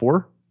 round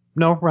 4?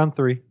 No, round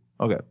 3.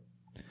 Okay.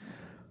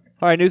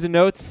 All right, news and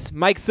notes.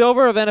 Mike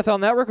Silver of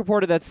NFL Network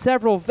reported that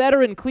several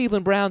veteran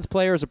Cleveland Browns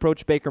players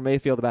approached Baker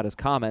Mayfield about his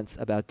comments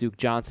about Duke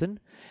Johnson.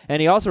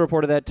 And he also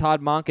reported that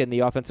Todd Monken,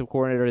 the offensive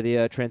coordinator,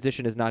 the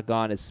transition has not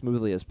gone as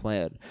smoothly as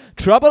planned.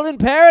 Trouble in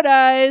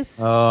paradise!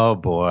 Oh,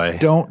 boy.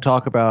 Don't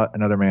talk about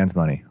another man's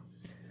money.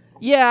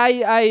 Yeah,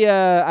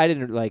 I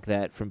didn't like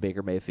that from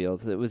Baker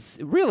Mayfield. It was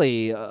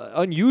really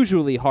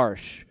unusually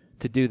harsh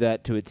to do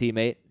that to a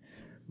teammate.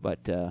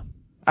 But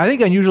I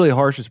think unusually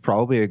harsh is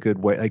probably a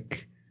good way.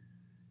 Like,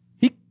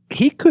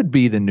 he could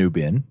be the new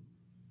Ben.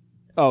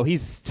 oh,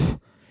 he's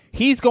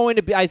going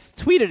to be. I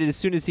tweeted it as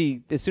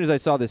soon as I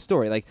saw this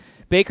story. Like,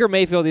 Baker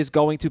Mayfield is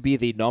going to be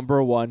the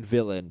number 1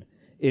 villain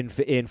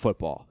in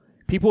football.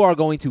 People are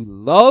going to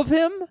love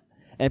him,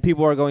 and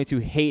people are going to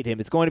hate him.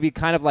 It's going to be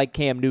kind of like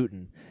Cam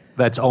Newton.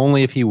 That's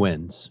only if he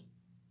wins.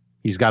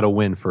 He's got to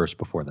win first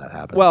before that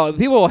happens. Well,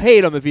 people will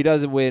hate him if he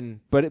doesn't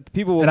win, but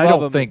people will And love I him.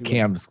 don't think if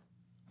he wins.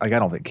 I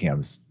don't think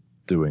Cam's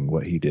doing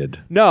what he did.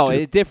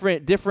 No,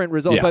 different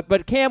result. Yeah.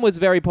 But Cam was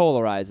very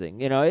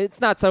polarizing. It's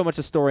not so much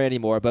a story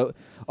anymore, but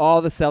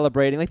all the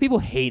celebrating, like, people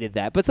hated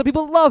that, but some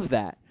people love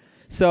that.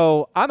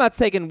 So I'm not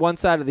taking one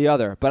side or the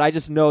other, but I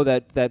just know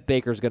that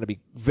Baker's going to be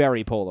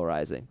very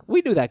polarizing.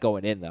 We knew that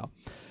going in, though.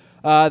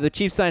 The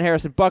Chiefs signed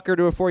Harrison Butker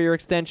to a 4-year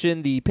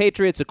extension. The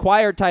Patriots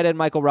acquired tight end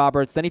Michael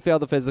Roberts. Then he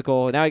failed the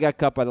physical, and now he got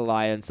cut by the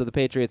Lions. So the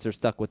Patriots are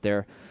stuck with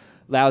their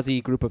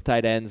lousy group of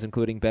tight ends,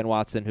 including Ben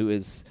Watson, who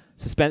is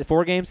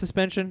 4-game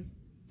suspension.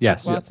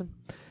 yes. Watson.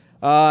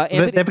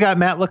 Anthony, They've got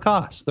Matt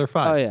Lacoste. They're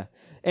fine. oh, yeah.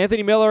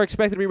 Anthony Miller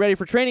expected to be ready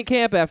for training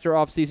camp after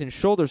off-season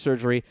shoulder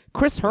surgery.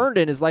 Chris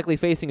Herndon is likely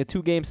facing a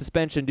 2-game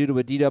suspension due to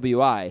a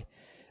DWI.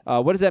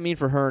 What does that mean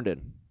for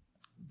Herndon?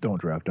 Don't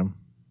draft him.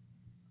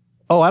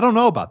 Oh, I don't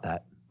know about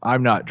that.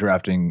 I'm not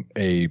drafting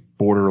a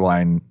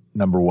borderline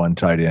number 1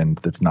 tight end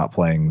that's not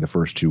playing the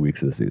first 2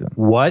 weeks of the season.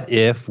 What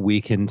if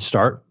we can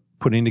start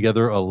putting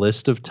together a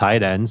list of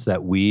tight ends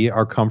that we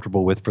are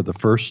comfortable with for the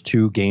first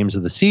 2 games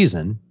of the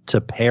season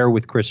to pair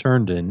with Chris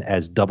Herndon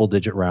as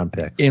double-digit round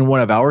picks? In one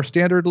of our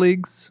standard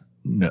leagues,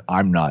 no,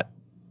 I'm not.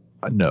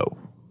 No.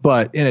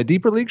 But in a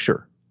deeper league,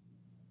 sure.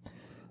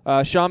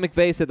 Sean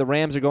McVay said the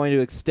Rams are going to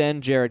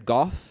extend Jared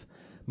Goff.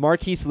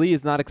 Marquise Lee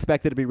is not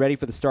expected to be ready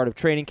for the start of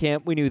training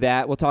camp. We knew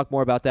that. We'll talk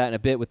more about that in a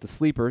bit with the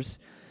sleepers.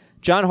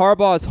 John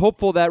Harbaugh is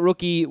hopeful that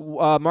rookie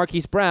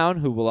Marquise Brown,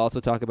 who we'll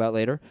also talk about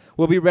later,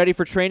 will be ready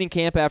for training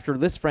camp after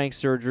Lisfranc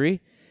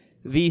surgery.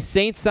 The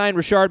Saints signed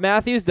Rashard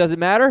Matthews. Does it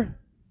matter?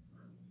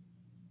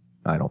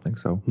 I don't think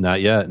so.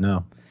 Not yet,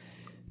 no.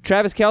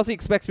 Travis Kelce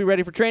expects to be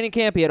ready for training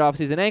camp. He had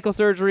offseason ankle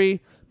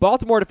surgery.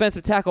 Baltimore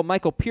defensive tackle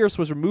Michael Pierce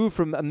was removed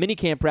from a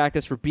minicamp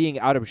practice for being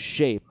out of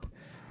shape.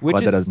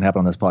 Glad that doesn't happen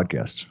on this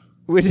podcast.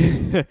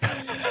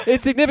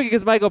 It's significant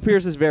because Michael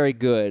Pierce is very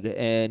good,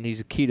 and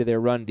he's a key to their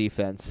run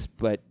defense.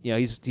 But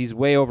he's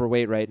way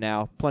overweight right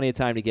now. Plenty of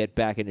time to get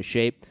back into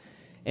shape.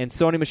 And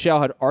Sony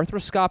Michel had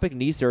arthroscopic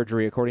knee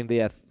surgery, according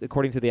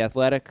to the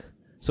Athletic.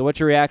 So, what's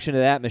your reaction to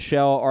that,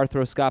 Michel?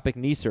 Arthroscopic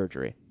knee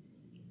surgery.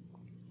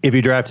 If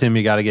you draft him,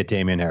 you got to get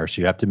Damian Harris.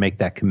 You have to make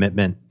that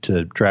commitment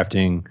to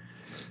drafting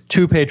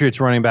 2 Patriots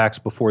running backs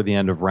before the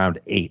end of round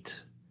 8.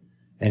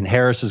 And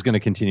Harris is going to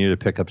continue to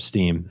pick up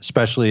steam,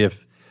 especially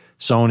if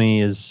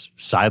Sony is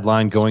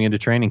sidelined going into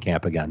training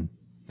camp again.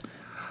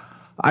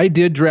 I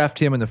did draft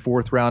him in the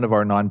 4th round of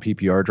our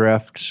non-PPR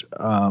draft.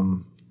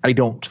 I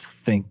don't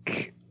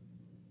think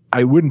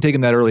I wouldn't take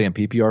him that early in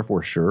PPR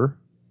for sure.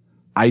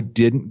 I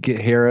didn't get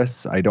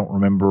Harris. I don't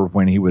remember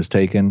when he was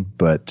taken,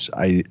 but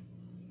I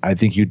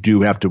think you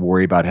do have to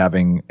worry about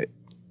having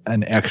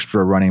an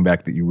extra running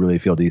back that you really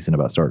feel decent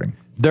about starting.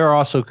 There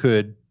also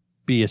could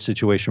be a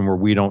situation where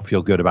we don't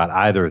feel good about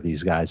either of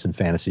these guys in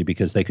fantasy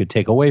because they could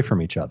take away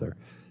from each other.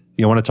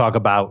 You want to talk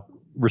about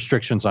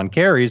restrictions on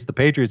carries? The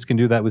Patriots can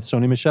do that with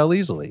Sony Michel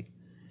easily.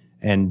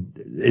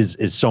 And is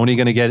Sony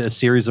going to get a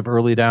series of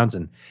early downs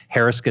and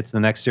Harris gets the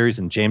next series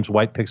and James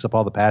White picks up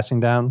all the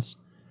passing downs?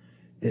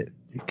 It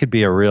could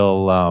be a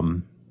real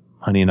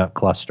honey nut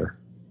cluster.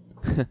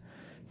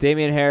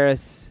 Damian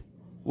Harris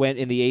went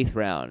in the 8th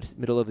round,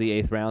 middle of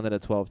the 8th round in a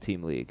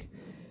 12-team league.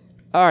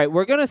 All right,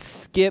 we're going to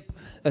skip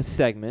a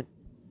segment,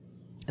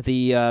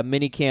 the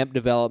minicamp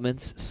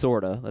developments,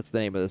 sorta. That's the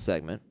name of the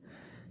segment.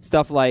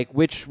 Stuff like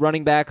which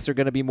running backs are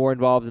going to be more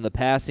involved in the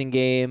passing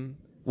game,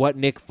 what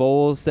Nick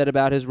Foles said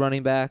about his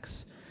running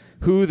backs,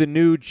 who the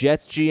new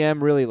Jets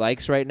GM really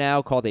likes right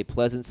now, called a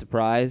pleasant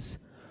surprise,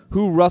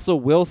 who Russell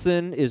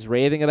Wilson is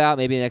raving about.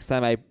 Maybe next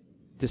time I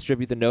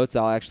distribute the notes,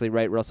 I'll actually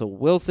write Russell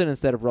Wilson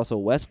instead of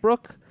Russell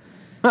Westbrook.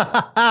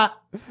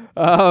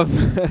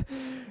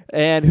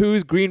 And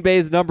who's Green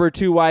Bay's number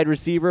 2 wide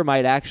receiver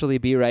might actually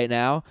be right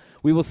now.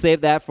 We will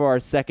save that for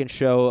our second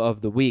show of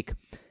the week.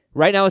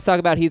 Right now, let's talk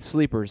about Heath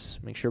Sleepers.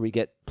 Make sure we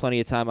get plenty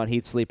of time on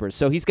Heath Sleepers.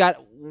 So he's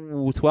got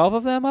 12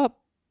 of them up?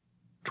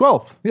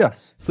 12,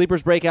 yes.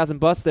 Sleepers, breakouts, and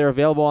busts. They're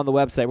available on the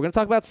website. We're going to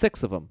talk about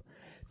 6 of them.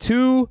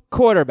 2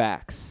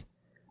 quarterbacks.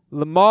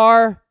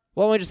 Lamar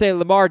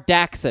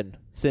Jackson,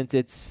 since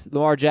it's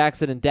Lamar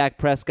Jackson and Dak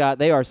Prescott.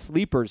 They are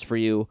sleepers for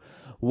you.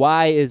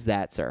 Why is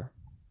that, sir?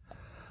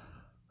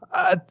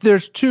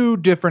 There's 2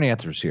 different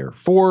answers here.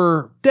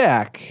 For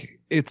Dak,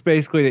 it's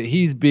basically that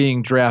he's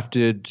being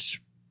drafted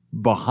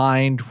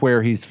behind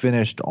where he's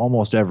finished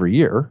almost every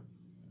year,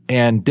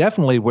 and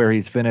definitely where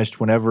he's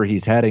finished whenever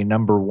he's had a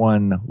number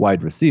 1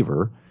 wide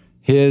receiver.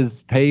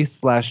 His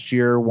pace last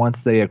year,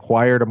 once they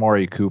acquired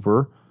Amari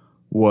Cooper,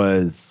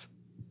 was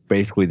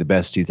basically the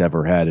best he's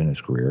ever had in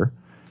his career.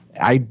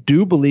 I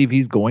do believe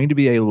he's going to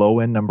be a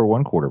low-end number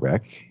 1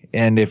 quarterback.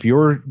 And if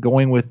you're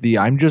going with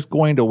I'm just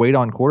going to wait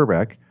on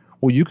quarterback,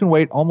 well, you can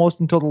wait almost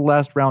until the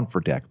last round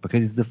for Dak because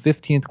he's the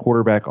 15th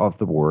quarterback off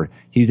the board.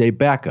 He's a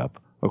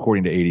backup,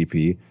 according to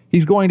ADP.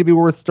 He's going to be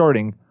worth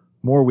starting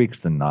more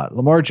weeks than not.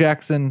 Lamar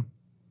Jackson.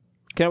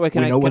 Can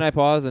I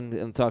pause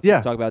and talk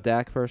about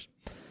Dak first?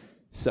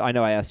 So I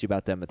know I asked you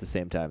about them at the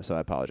same time, so I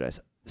apologize.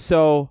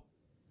 So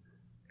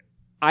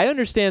I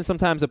understand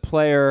sometimes a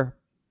player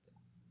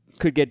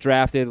could get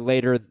drafted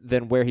later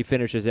than where he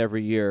finishes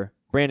every year.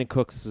 Brandon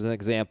Cooks is an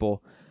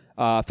example.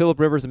 Phillip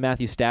Rivers and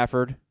Matthew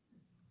Stafford,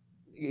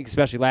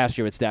 especially last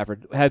year with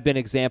Stafford, have been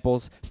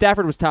examples.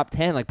 Stafford was top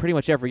 10 like pretty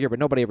much every year, but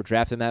nobody ever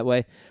drafted him that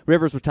way.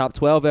 Rivers was top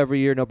 12 every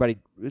year.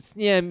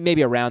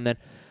 Maybe around then.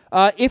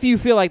 If you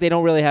feel like they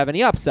don't really have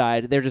any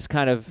upside, they're just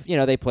kind of,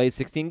 they play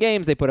 16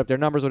 games, they put up their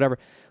numbers, whatever.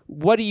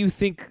 What do you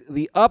think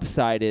the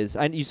upside is?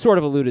 You sort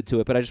of alluded to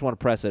it, but I just want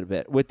to press it a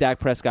bit with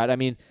Dak Prescott. I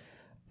mean,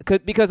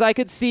 because I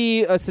could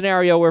see a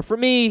scenario where for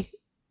me,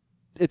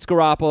 it's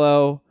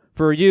Garoppolo.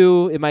 For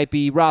you, it might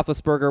be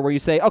Roethlisberger, where you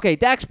say, okay,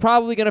 Dak's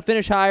probably going to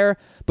finish higher,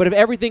 but if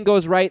everything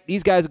goes right,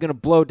 these guys are going to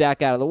blow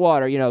Dak out of the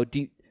water.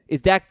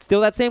 Is Dak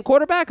still that same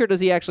quarterback, or does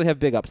he actually have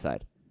big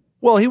upside?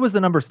 Well, he was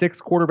the number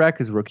 6 quarterback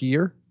his rookie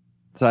year,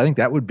 so I think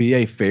that would be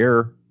a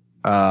fair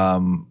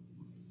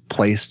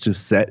place to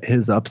set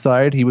his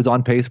upside. He was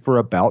on pace for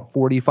about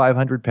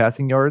 4,500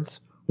 passing yards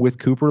with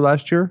Cooper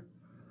last year.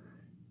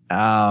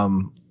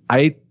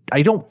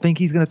 I don't think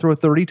he's going to throw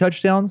 30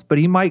 touchdowns, but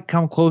he might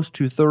come close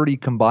to 30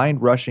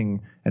 combined rushing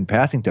and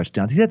passing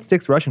touchdowns. He's had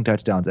 6 rushing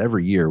touchdowns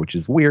every year, which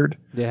is weird.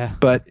 Yeah.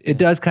 But it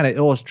does kind of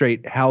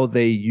illustrate how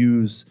they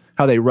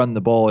run the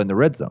ball in the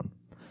red zone.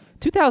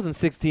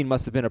 2016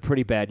 must have been a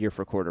pretty bad year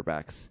for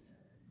quarterbacks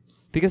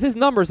because his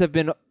numbers have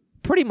been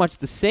pretty much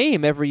the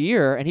same every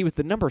year, and he was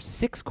the number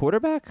 6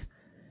 quarterback.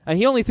 And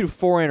he only threw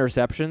 4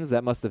 interceptions.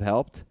 That must have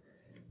helped.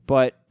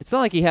 But it's not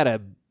like he had a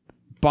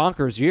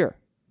bonkers year.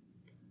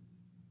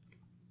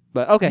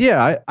 But okay.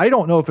 Yeah, I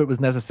don't know if it was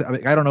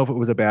necessary. I don't know if it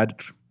was a bad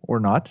or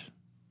not.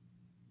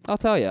 I'll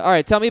tell you. All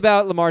right, tell me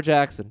about Lamar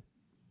Jackson.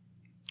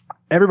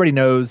 Everybody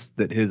knows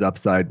that his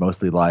upside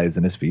mostly lies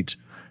in his feet,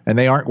 and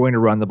they aren't going to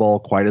run the ball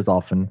quite as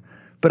often.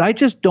 But I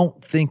just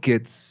don't think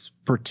it's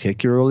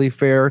particularly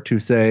fair to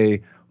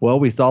say, well,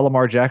 we saw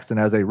Lamar Jackson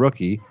as a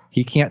rookie.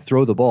 He can't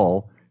throw the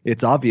ball.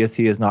 It's obvious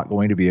he is not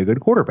going to be a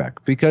good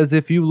quarterback. Because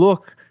if you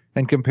look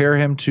and compare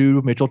him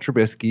to Mitchell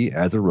Trubisky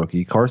as a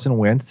rookie, Carson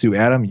Wentz, who,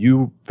 Adam,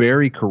 you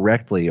very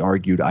correctly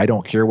argued, I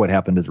don't care what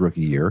happened his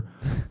rookie year.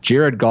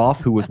 Jared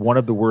Goff, who was one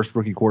of the worst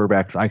rookie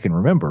quarterbacks I can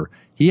remember,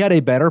 he had a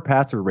better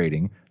passer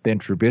rating than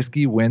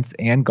Trubisky, Wentz,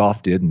 and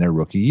Goff did in their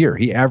rookie year.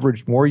 He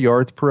averaged more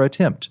yards per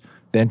attempt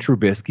than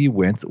Trubisky,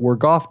 Wentz, or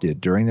Goff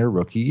did during their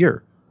rookie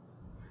year.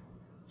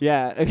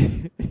 Yeah.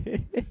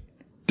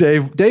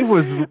 Dave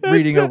was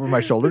reading over my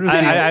shoulder.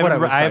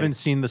 I haven't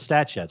seen the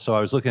stats yet, so I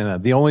was looking at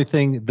them. The only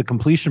thing, the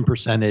completion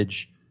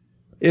percentage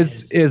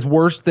is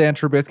worse than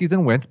Trubisky's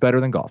and Wentz, better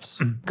than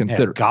Goff's.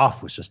 Consider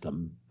Goff was just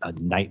a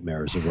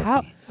nightmare as a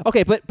rookie.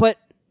 Okay, but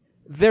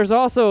there's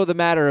also the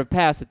matter of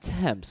pass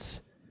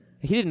attempts.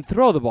 He didn't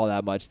throw the ball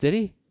that much, did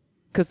he?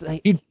 Because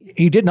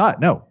he did not.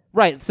 No.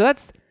 Right. So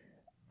that's.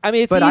 I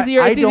mean, it's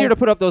easier. It's easier to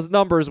put up those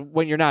numbers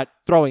when you're not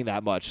throwing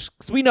that much.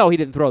 Because we know he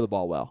didn't throw the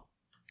ball well.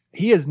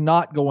 He is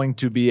not going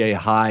to be a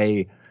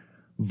high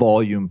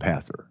volume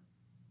passer.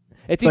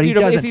 It's easy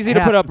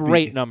to put up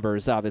rate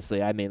numbers.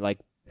 Obviously, I mean, like,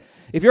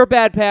 if you're a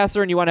bad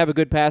passer and you want to have a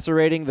good passer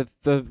rating,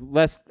 the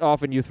less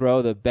often you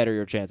throw, the better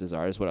your chances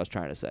are. Is what I was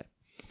trying to say.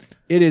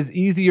 It is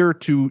easier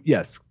to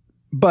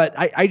but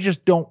I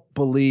just don't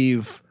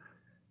believe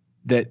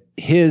that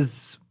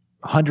his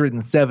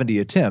 170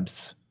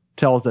 attempts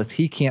tells us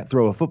he can't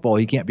throw a football.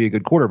 He can't be a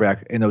good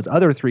quarterback. And those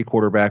other 3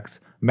 quarterbacks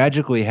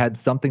magically had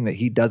something that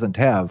he doesn't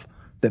have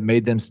that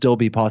made them still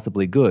be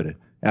possibly good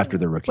after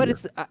their rookie year. But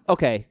it's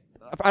okay.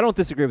 I don't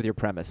disagree with your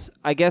premise.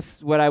 I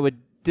guess what I would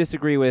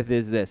disagree with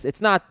is this.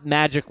 It's not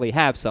magically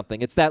have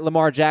something. It's that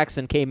Lamar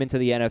Jackson came into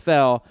the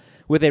NFL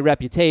with a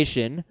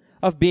reputation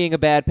of being a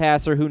bad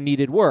passer who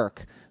needed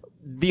work.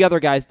 The other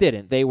guys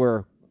didn't. They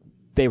were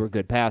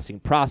good passing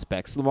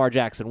prospects. Lamar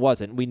Jackson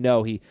wasn't. We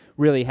know he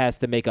really has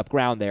to make up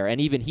ground there.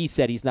 And even he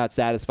said he's not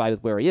satisfied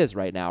with where he is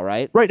right now,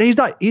 right? Right. He's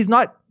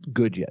not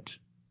good yet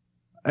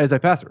as a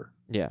passer.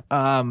 Yeah.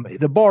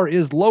 The bar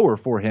is lower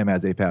for him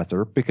as a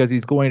passer because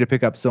he's going to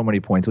pick up so many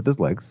points with his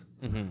legs.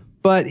 Mm-hmm.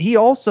 But he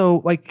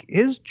also, like,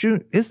 his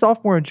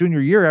sophomore and junior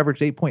year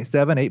averaged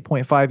 8.7,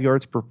 8.5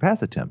 yards per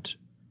pass attempt.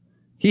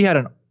 He had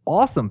an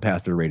awesome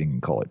passer rating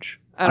in college.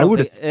 I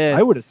would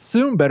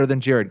assume better than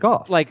Jared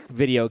Goff. Like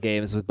video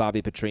games with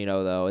Bobby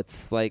Petrino, though.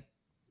 It's like,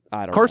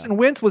 I don't know. Carson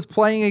Wentz was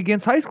playing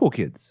against high school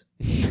kids.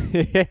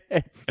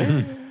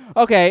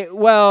 Okay,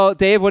 well,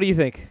 Dave, what do you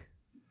think?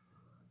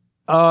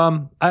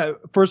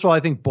 First of all, I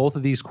think both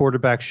of these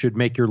quarterbacks should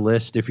make your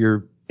list if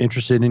you're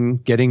interested in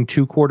getting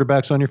 2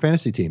 quarterbacks on your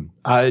fantasy team.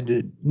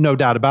 No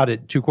doubt about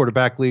it. 2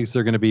 quarterback leagues,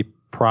 they're going to be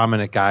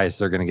prominent guys.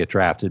 They're going to get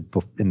drafted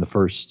in the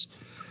first.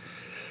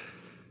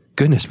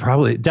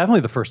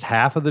 Definitely the first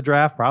half of the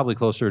draft, probably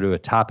closer to a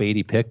top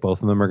 80 pick.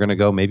 Both of them are going to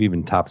go, maybe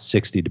even top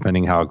 60,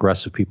 depending how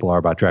aggressive people are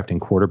about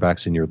drafting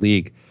quarterbacks in your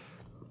league.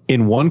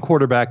 In 1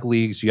 quarterback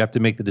leagues, you have to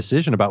make the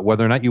decision about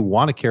whether or not you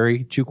want to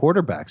carry 2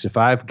 quarterbacks. If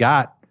I've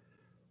got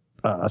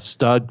a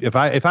stud, if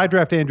I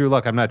draft Andrew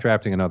Luck, I'm not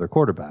drafting another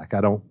quarterback.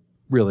 I don't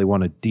really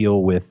want to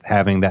deal with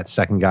having that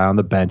second guy on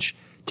the bench,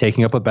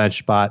 taking up a bench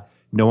spot,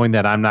 knowing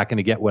that I'm not going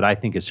to get what I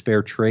think is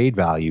fair trade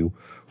value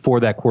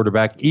for that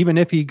quarterback, even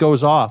if he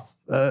goes off.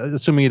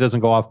 Assuming he doesn't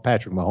go off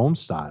Patrick Mahomes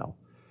style,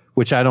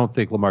 which I don't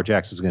think Lamar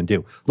Jackson is going to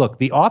do. Look,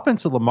 the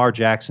offense that Lamar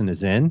Jackson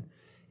is in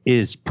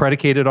is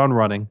predicated on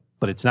running,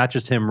 but it's not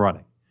just him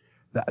running.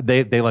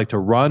 They like to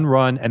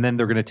run, and then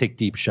they're going to take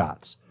deep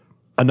shots.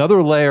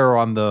 Another layer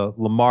on the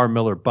Lamar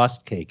Miller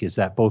bust cake is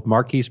that both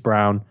Marquise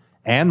Brown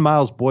and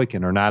Miles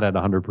Boykin are not at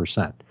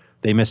 100%.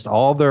 They missed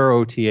all their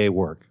OTA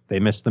work. They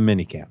missed the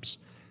mini camps.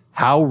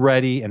 How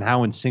ready and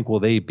how in sync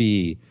will they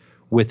be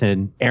with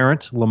an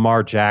errant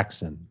Lamar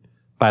Jackson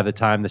by the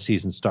time the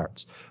season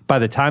starts? By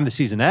the time the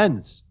season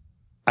ends,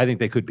 I think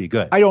they could be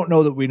good. I don't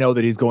know that we know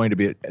that he's going to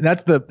be. And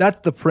that's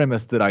the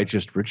premise that I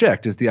just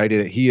reject, is the idea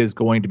that he is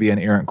going to be an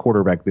errant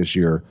quarterback this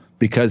year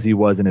because he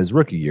was in his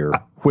rookie year,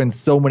 when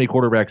so many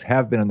quarterbacks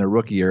have been in their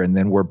rookie year and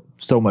then were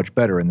so much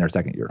better in their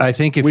second year. I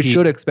think we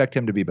should expect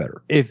him to be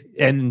better.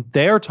 And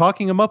they are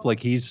talking him up like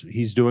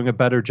he's doing a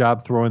better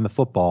job throwing the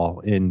football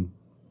in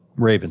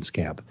Ravens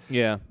camp.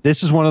 Yeah.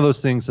 This is one of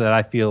those things that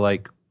I feel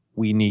like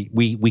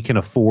we can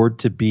afford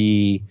to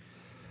be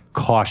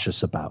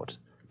cautious about,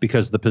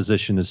 because the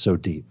position is so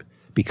deep,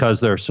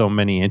 because there are so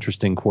many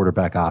interesting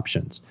quarterback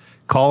options.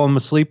 Call him a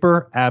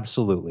sleeper?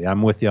 Absolutely.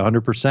 I'm with you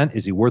 100%.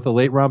 Is he worth a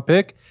late round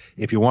pick?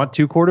 If you want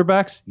 2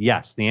 quarterbacks,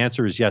 yes. The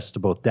answer is yes to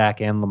both Dak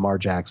and Lamar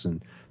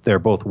Jackson. They're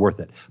both worth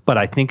it. But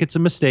I think it's a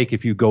mistake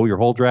if you go your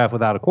whole draft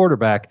without a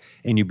quarterback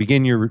and you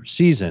begin your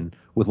season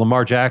with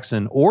Lamar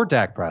Jackson or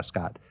Dak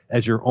Prescott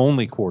as your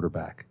only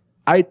quarterback.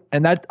 I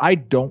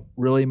don't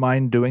really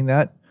mind doing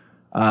that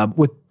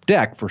with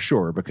Dak for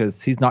sure,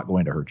 because he's not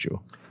going to hurt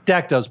you.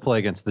 Dak does play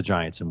against the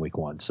Giants in week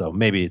 1, so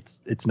maybe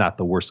it's not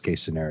the worst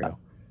case scenario.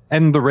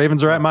 And the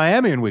Ravens are at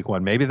Miami in week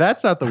 1. Maybe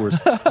that's not the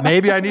worst.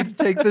 Maybe I need to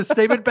take this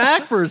statement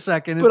back for a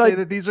second and say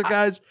that these are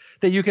guys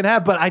that you can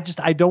have. But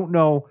I don't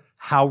know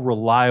how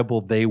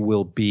reliable they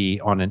will be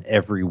on an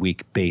every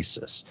week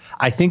basis.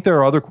 I think there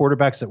are other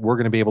quarterbacks that we're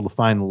going to be able to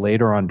find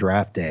later on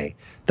draft day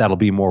that'll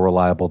be more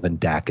reliable than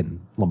Dak and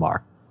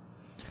Lamar.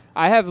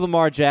 I have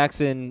Lamar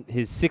Jackson,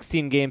 his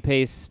 16-game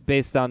pace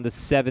based on the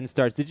 7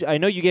 starts. I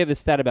know you gave a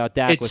stat about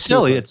Dak. It's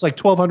silly. It's like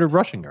 1,200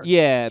 rushing yards.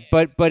 Yeah,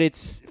 but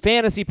it's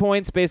fantasy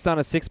points based on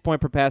a 6-point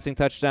per passing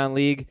touchdown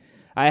league.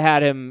 I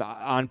had him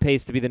on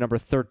pace to be the number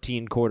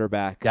 13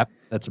 quarterback. Yep,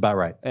 that's about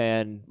right.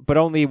 But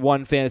only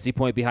 1 fantasy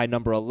point behind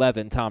number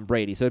 11, Tom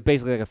Brady. So it's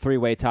basically like a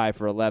 3-way tie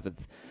for 11th.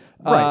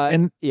 Right,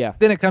 and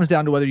then it comes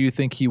down to whether you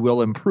think he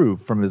will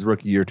improve from his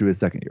rookie year to his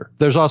second year.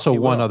 There's also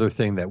one other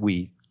thing that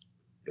we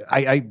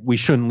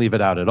shouldn't leave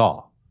it out at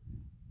all.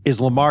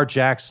 is Lamar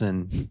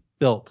Jackson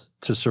built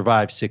to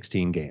survive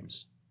 16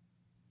 games?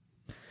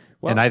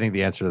 Well, and I think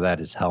the answer to that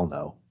is hell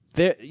no.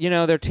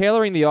 They're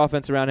tailoring the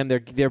offense around him.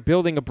 They're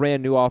building a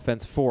brand new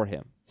offense for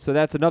him. So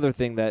that's another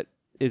thing that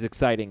is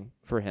exciting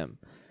for him.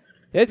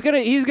 He's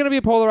gonna be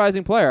a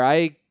polarizing player.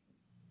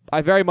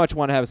 I very much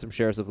want to have some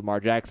shares of Lamar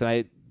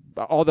Jackson.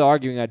 All the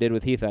arguing I did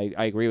with Heath, I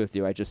agree with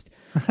you.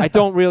 I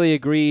don't really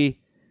agree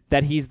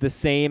that he's the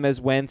same as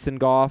Wentz and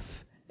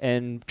Goff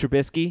and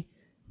Trubisky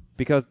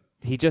because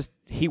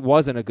he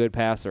wasn't a good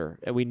passer,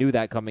 and we knew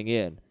that coming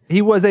in.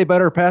 He was a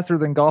better passer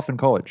than Goff in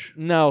college.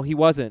 No, he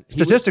wasn't.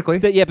 Statistically.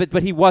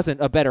 But he wasn't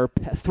a better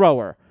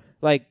thrower.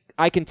 Like,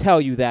 I can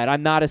tell you that.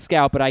 I'm not a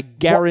scout, but I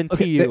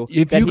guarantee you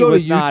that he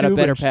was not a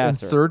better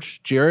passer. And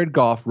search Jared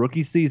Goff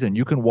rookie season,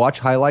 you can watch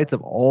highlights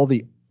of all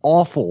the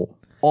awful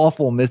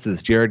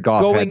misses Jared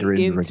Goff had during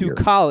the rookie year.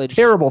 College.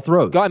 Terrible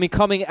throws.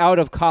 Coming out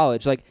of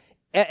college, like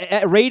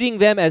rating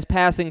them as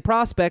passing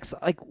prospects,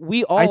 like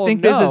we all know. I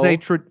think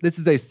this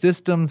is a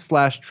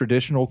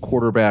system/traditional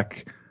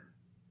quarterback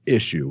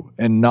issue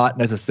and not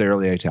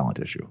necessarily a talent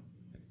issue.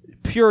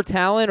 Pure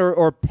talent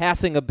or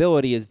passing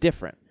ability is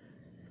different.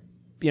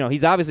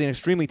 He's obviously an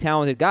extremely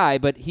talented guy,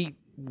 but he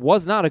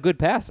was not a good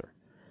passer.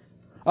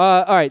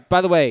 All right, by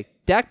the way,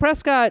 Dak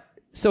Prescott,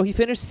 so he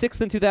finished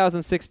 6th in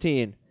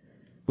 2016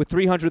 with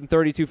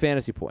 332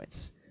 fantasy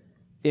points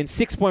in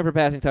 6-point per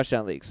passing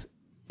touchdown leagues.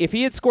 If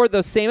he had scored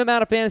those same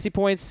amount of fantasy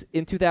points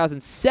in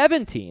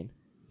 2017,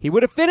 he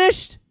would have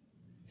finished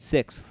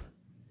 6th.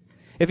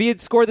 If he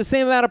had scored the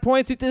same amount of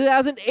points in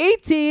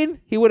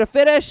 2018, he would have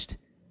finished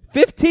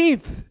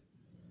 15th.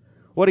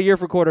 What a year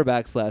for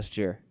quarterbacks last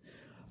year.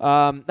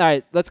 All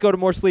right, let's go to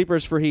more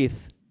sleepers for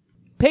Heath.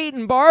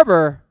 Peyton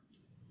Barber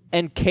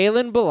and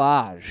Kalen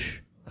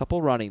Ballage.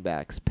 Couple running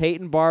backs.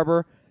 Peyton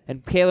Barber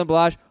and Kalen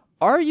Ballage.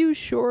 Are you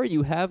sure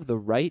you have the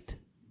right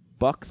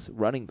Bucs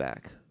running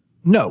back?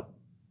 No.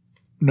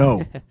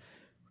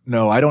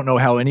 No, I don't know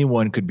how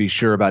anyone could be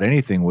sure about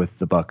anything with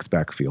the Bucs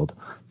backfield.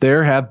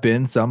 There have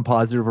been some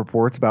positive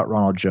reports about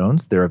Ronald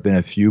Jones. There have been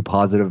a few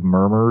positive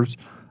murmurs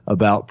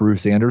about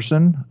Bruce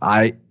Anderson.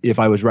 If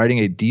I was writing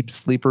a deep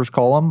sleepers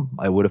column,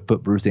 I would have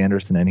put Bruce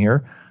Anderson in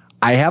here.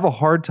 I have a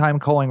hard time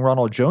calling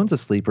Ronald Jones a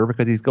sleeper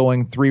because he's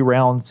going 3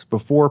 rounds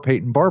before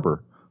Peyton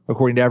Barber,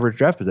 according to average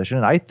draft position.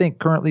 And I think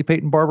currently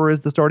Peyton Barber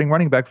is the starting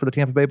running back for the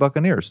Tampa Bay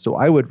Buccaneers. So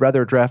I would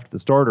rather draft the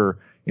starter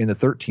in the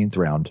 13th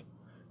round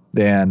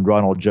than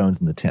Ronald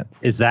Jones in the 10th.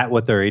 Is that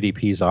what their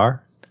ADPs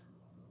are?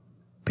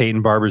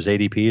 Peyton Barber's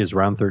ADP is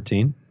round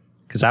 13?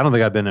 Because I don't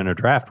think I've been in a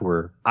draft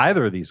where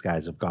either of these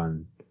guys have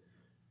gone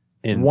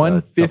in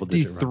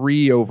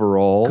 153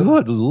 overall.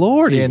 Good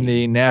Lord. In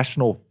the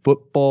National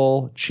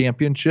Football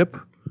Championship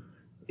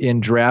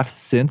in drafts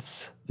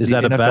since Is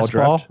the that NFL a best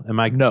draft.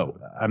 ball? No.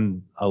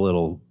 I'm a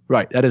little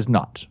Right, that is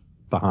not.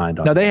 behind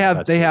on Now they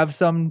that.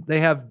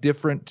 have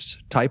different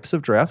types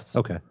of drafts.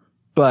 Okay.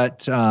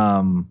 But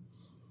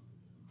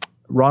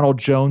Ronald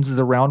Jones is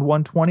around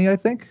 120, I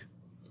think.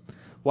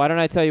 Why don't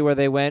I tell you where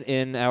they went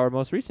in our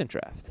most recent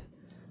draft?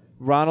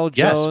 Ronald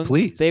Yes, Jones,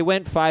 please. They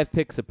went 5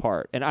 picks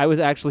apart, and I was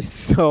actually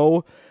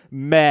so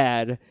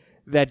mad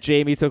that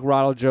Jamie took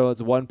Ronald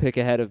Jones 1 pick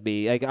ahead of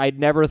me. Like, I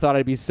never thought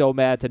I'd be so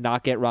mad to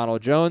not get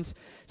Ronald Jones.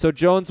 So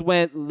Jones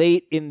went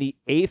late in the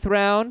 8th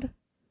round.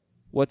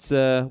 What's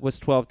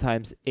 12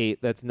 times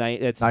 8? That's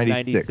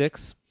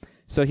 96.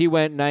 So he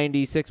went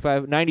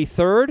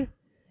 93rd,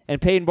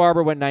 and Peyton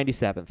Barber went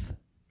 97th.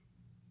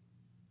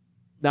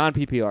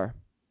 Non-PPR.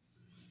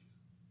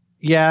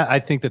 Yeah, I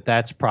think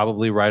that's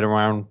probably right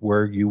around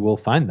where you will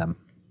find them.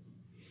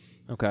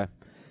 Okay.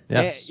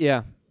 Yes.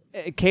 Yeah.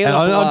 And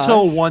Kalen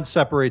until one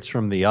separates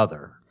from the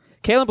other.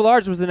 Kalen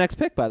Ballage was the next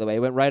pick, by the way. He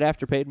went right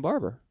after Peyton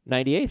Barber,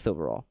 98th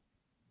overall.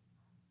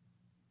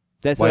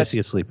 Why is he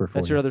a sleeper for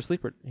That's you? your other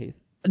sleeper, Heath.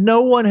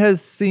 No one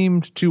has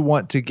seemed to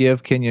want to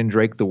give Kenyon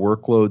Drake the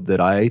workload that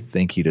I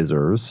think he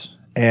deserves.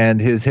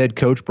 And his head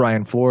coach,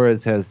 Brian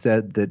Flores, has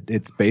said that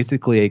it's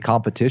basically a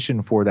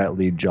competition for that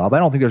lead job. I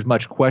don't think there's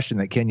much question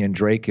that Kenyon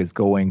Drake is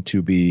going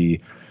to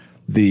be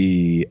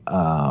the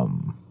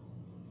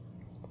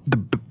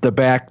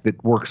back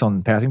that works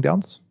on passing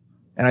downs.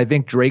 And I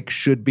think Drake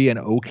should be an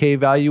okay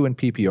value in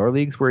PPR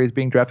leagues where he's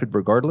being drafted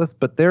regardless.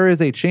 But there is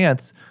a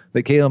chance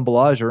that Kalen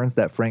Ballage earns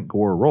that Frank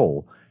Gore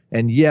role.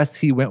 And yes,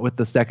 he went with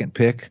the 2nd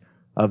pick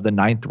of the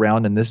 9th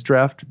round in this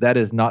draft. That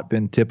has not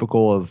been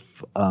typical of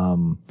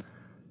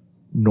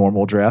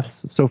normal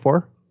drafts so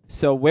far.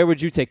 So where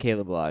would you take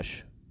Kalen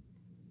Ballage?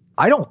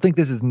 I don't think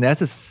this is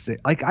necessary.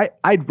 Like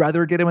I'd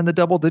rather get him in the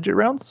double-digit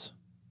rounds.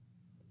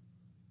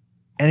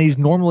 And he's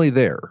normally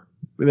there.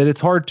 But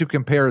it's hard to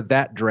compare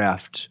that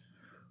draft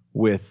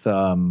with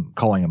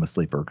calling him a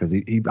sleeper because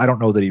I don't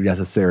know that he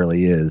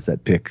necessarily is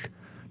at pick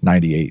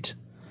 98.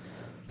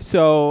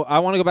 So I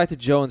want to go back to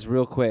Jones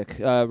real quick,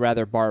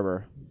 rather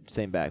Barber,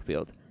 same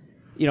backfield.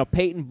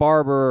 Peyton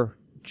Barber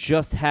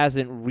just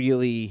hasn't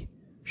really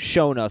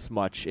shown us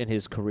much in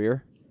his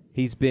career.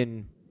 He's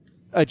been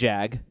a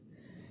Jag.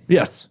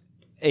 Yes.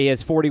 He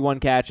has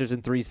 41 catches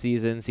in 3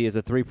 seasons. He has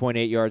a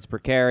 3.8 yards per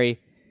carry.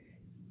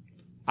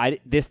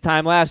 This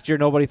time last year,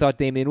 nobody thought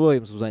Damian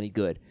Williams was any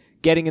good.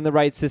 Getting in the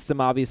right system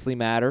obviously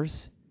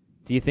matters.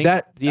 Do you think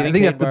I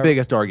think that's the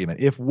biggest argument.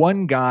 If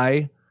one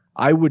guy,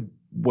 I would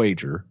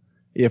wager,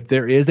 if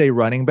there is a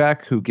running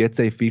back who gets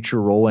a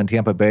feature role in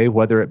Tampa Bay,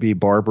 whether it be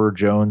Barber,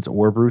 Jones,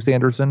 or Bruce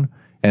Anderson,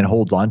 and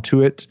holds on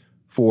to it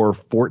for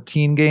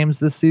 14 games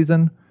this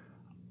season,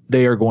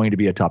 they are going to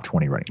be a top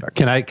 20 running back.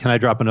 Can I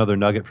drop another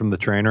nugget from the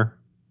trainer?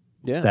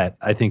 Yeah. That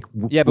I think.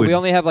 But we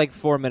only have like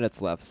 4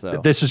 minutes left. So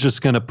this is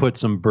just going to put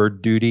some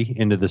bird duty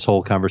into this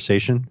whole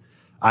conversation.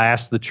 I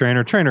asked the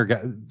trainer,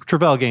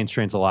 Travell Gaines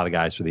trains a lot of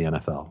guys for the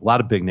NFL, a lot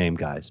of big name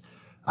guys.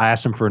 I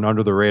asked him for an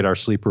under the radar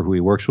sleeper who he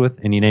works with,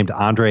 and he named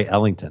Andre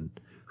Ellington,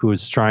 who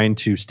is trying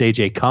to stage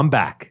a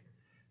comeback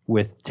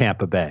with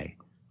Tampa Bay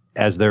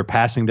as they're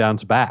passing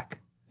downs back.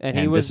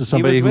 And this is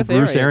somebody who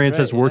Bruce Arians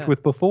has worked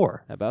with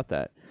before. How about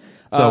that?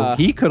 So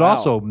he could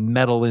also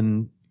meddle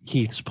in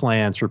Heath's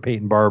plans for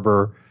Peyton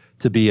Barber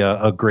to be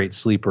a great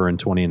sleeper in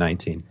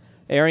 2019.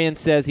 Arians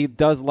says he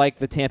does like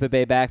the Tampa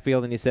Bay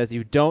backfield, and he says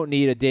you don't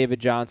need a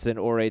David Johnson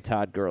or a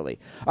Todd Gurley.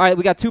 All right,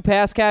 we got 2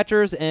 pass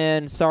catchers,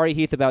 and sorry,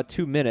 Heath, about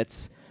 2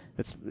 minutes.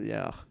 That's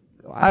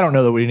I don't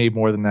know that we need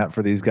more than that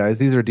for these guys.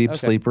 These are deep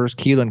sleepers.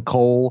 Keelan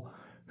Cole,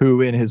 who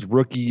in his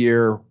rookie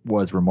year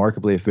was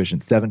remarkably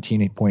efficient,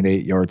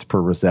 17.8 yards per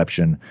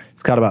reception.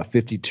 He's caught about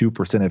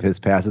 52% of his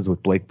passes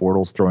with Blake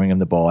Bortles throwing him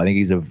the ball. I think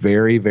he's a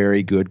very,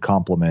 very good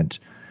complement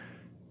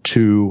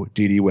to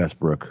D.D.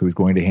 Westbrook, who's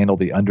going to handle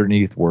the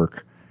underneath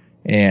work.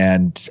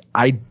 And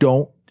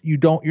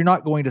you're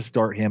not going to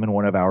start him in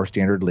one of our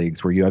standard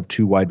leagues where you have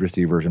 2 wide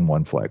receivers and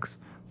 1 flex,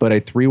 but a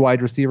 3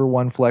 wide receiver,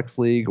 1 flex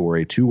league, or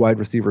a 2 wide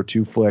receiver,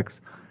 2 flex,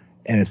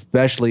 and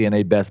especially in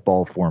a best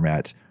ball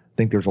format, I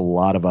think there's a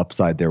lot of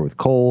upside there with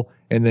Cole.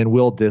 And then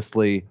Will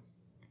Dissly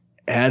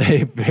had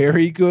a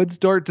very good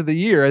start to the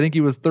year. I think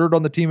he was 3rd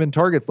on the team in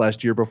targets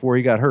last year before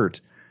he got hurt.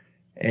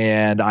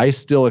 And I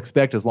still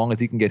expect, as long as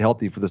he can get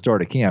healthy for the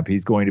start of camp,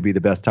 he's going to be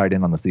the best tight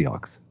end on the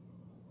Seahawks.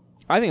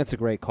 I think that's a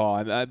great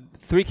call.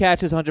 3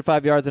 catches,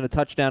 105 yards, and a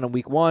touchdown in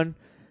week 1.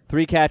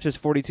 3 catches,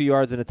 42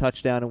 yards, and a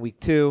touchdown in week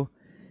 2.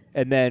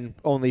 And then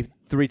only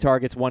 3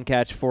 targets, 1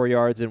 catch, 4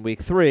 yards in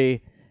week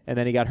 3. And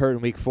then he got hurt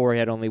in week 4. He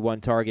had only 1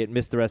 target,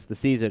 missed the rest of the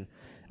season.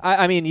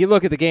 I mean, you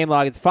look at the game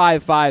log, it's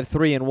 5,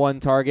 3, and 1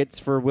 targets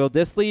for Will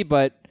Dissly,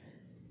 but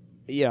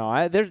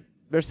there's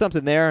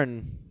something there,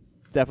 and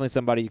definitely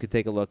somebody you could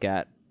take a look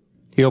at.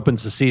 He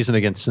opens the season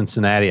against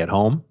Cincinnati at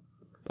home.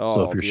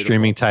 So if you're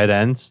streaming tight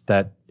ends,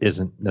 that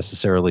isn't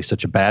necessarily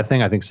such a bad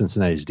thing. I think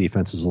Cincinnati's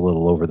defense is a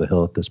little over the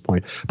hill at this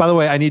point. By the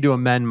way, I need to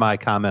amend my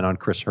comment on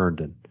Chris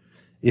Herndon.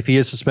 If he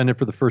is suspended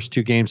for the first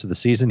 2 games of the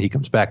season, he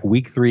comes back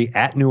week 3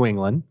 at New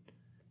England,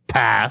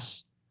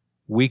 pass.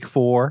 Week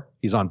 4,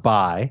 he's on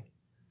bye.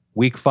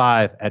 Week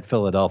 5 at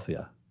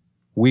Philadelphia.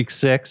 Week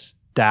 6,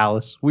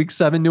 Dallas. Week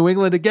 7, New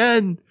England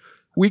again.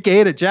 Week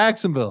 8 at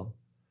Jacksonville.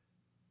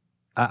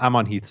 I'm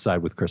on Heath's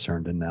side with Chris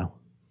Herndon now.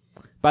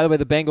 By the way,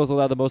 the Bengals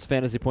allowed the most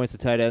fantasy points to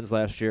tight ends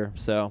last year,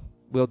 so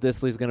Will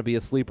Dissly's going to be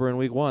a sleeper in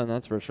week 1,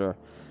 that's for sure.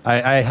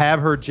 I have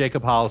heard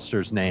Jacob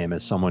Hollister's name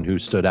as someone who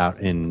stood out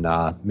in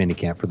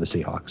minicamp for the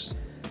Seahawks.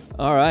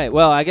 All right.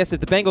 Well, I guess if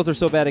the Bengals are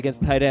so bad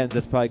against tight ends,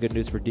 that's probably good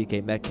news for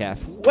DK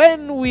Metcalf.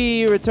 When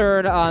we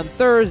return on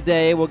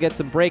Thursday, we'll get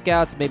some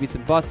breakouts, maybe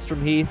some busts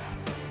from Heath,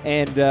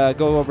 and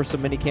go over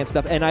some minicamp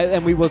stuff.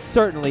 And we will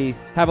certainly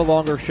have a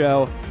longer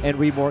show and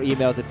read more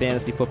emails at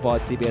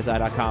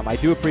fantasyfootball@cbsi.com. I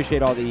do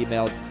appreciate all the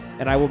emails,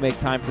 and I will make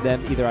time for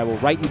them. Either I will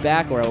write you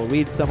back or I will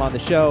read some on the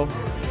show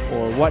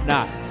or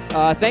whatnot.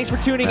 Thanks for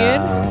tuning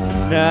in.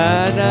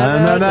 Na,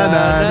 na, na, na,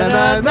 na,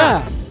 na,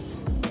 na.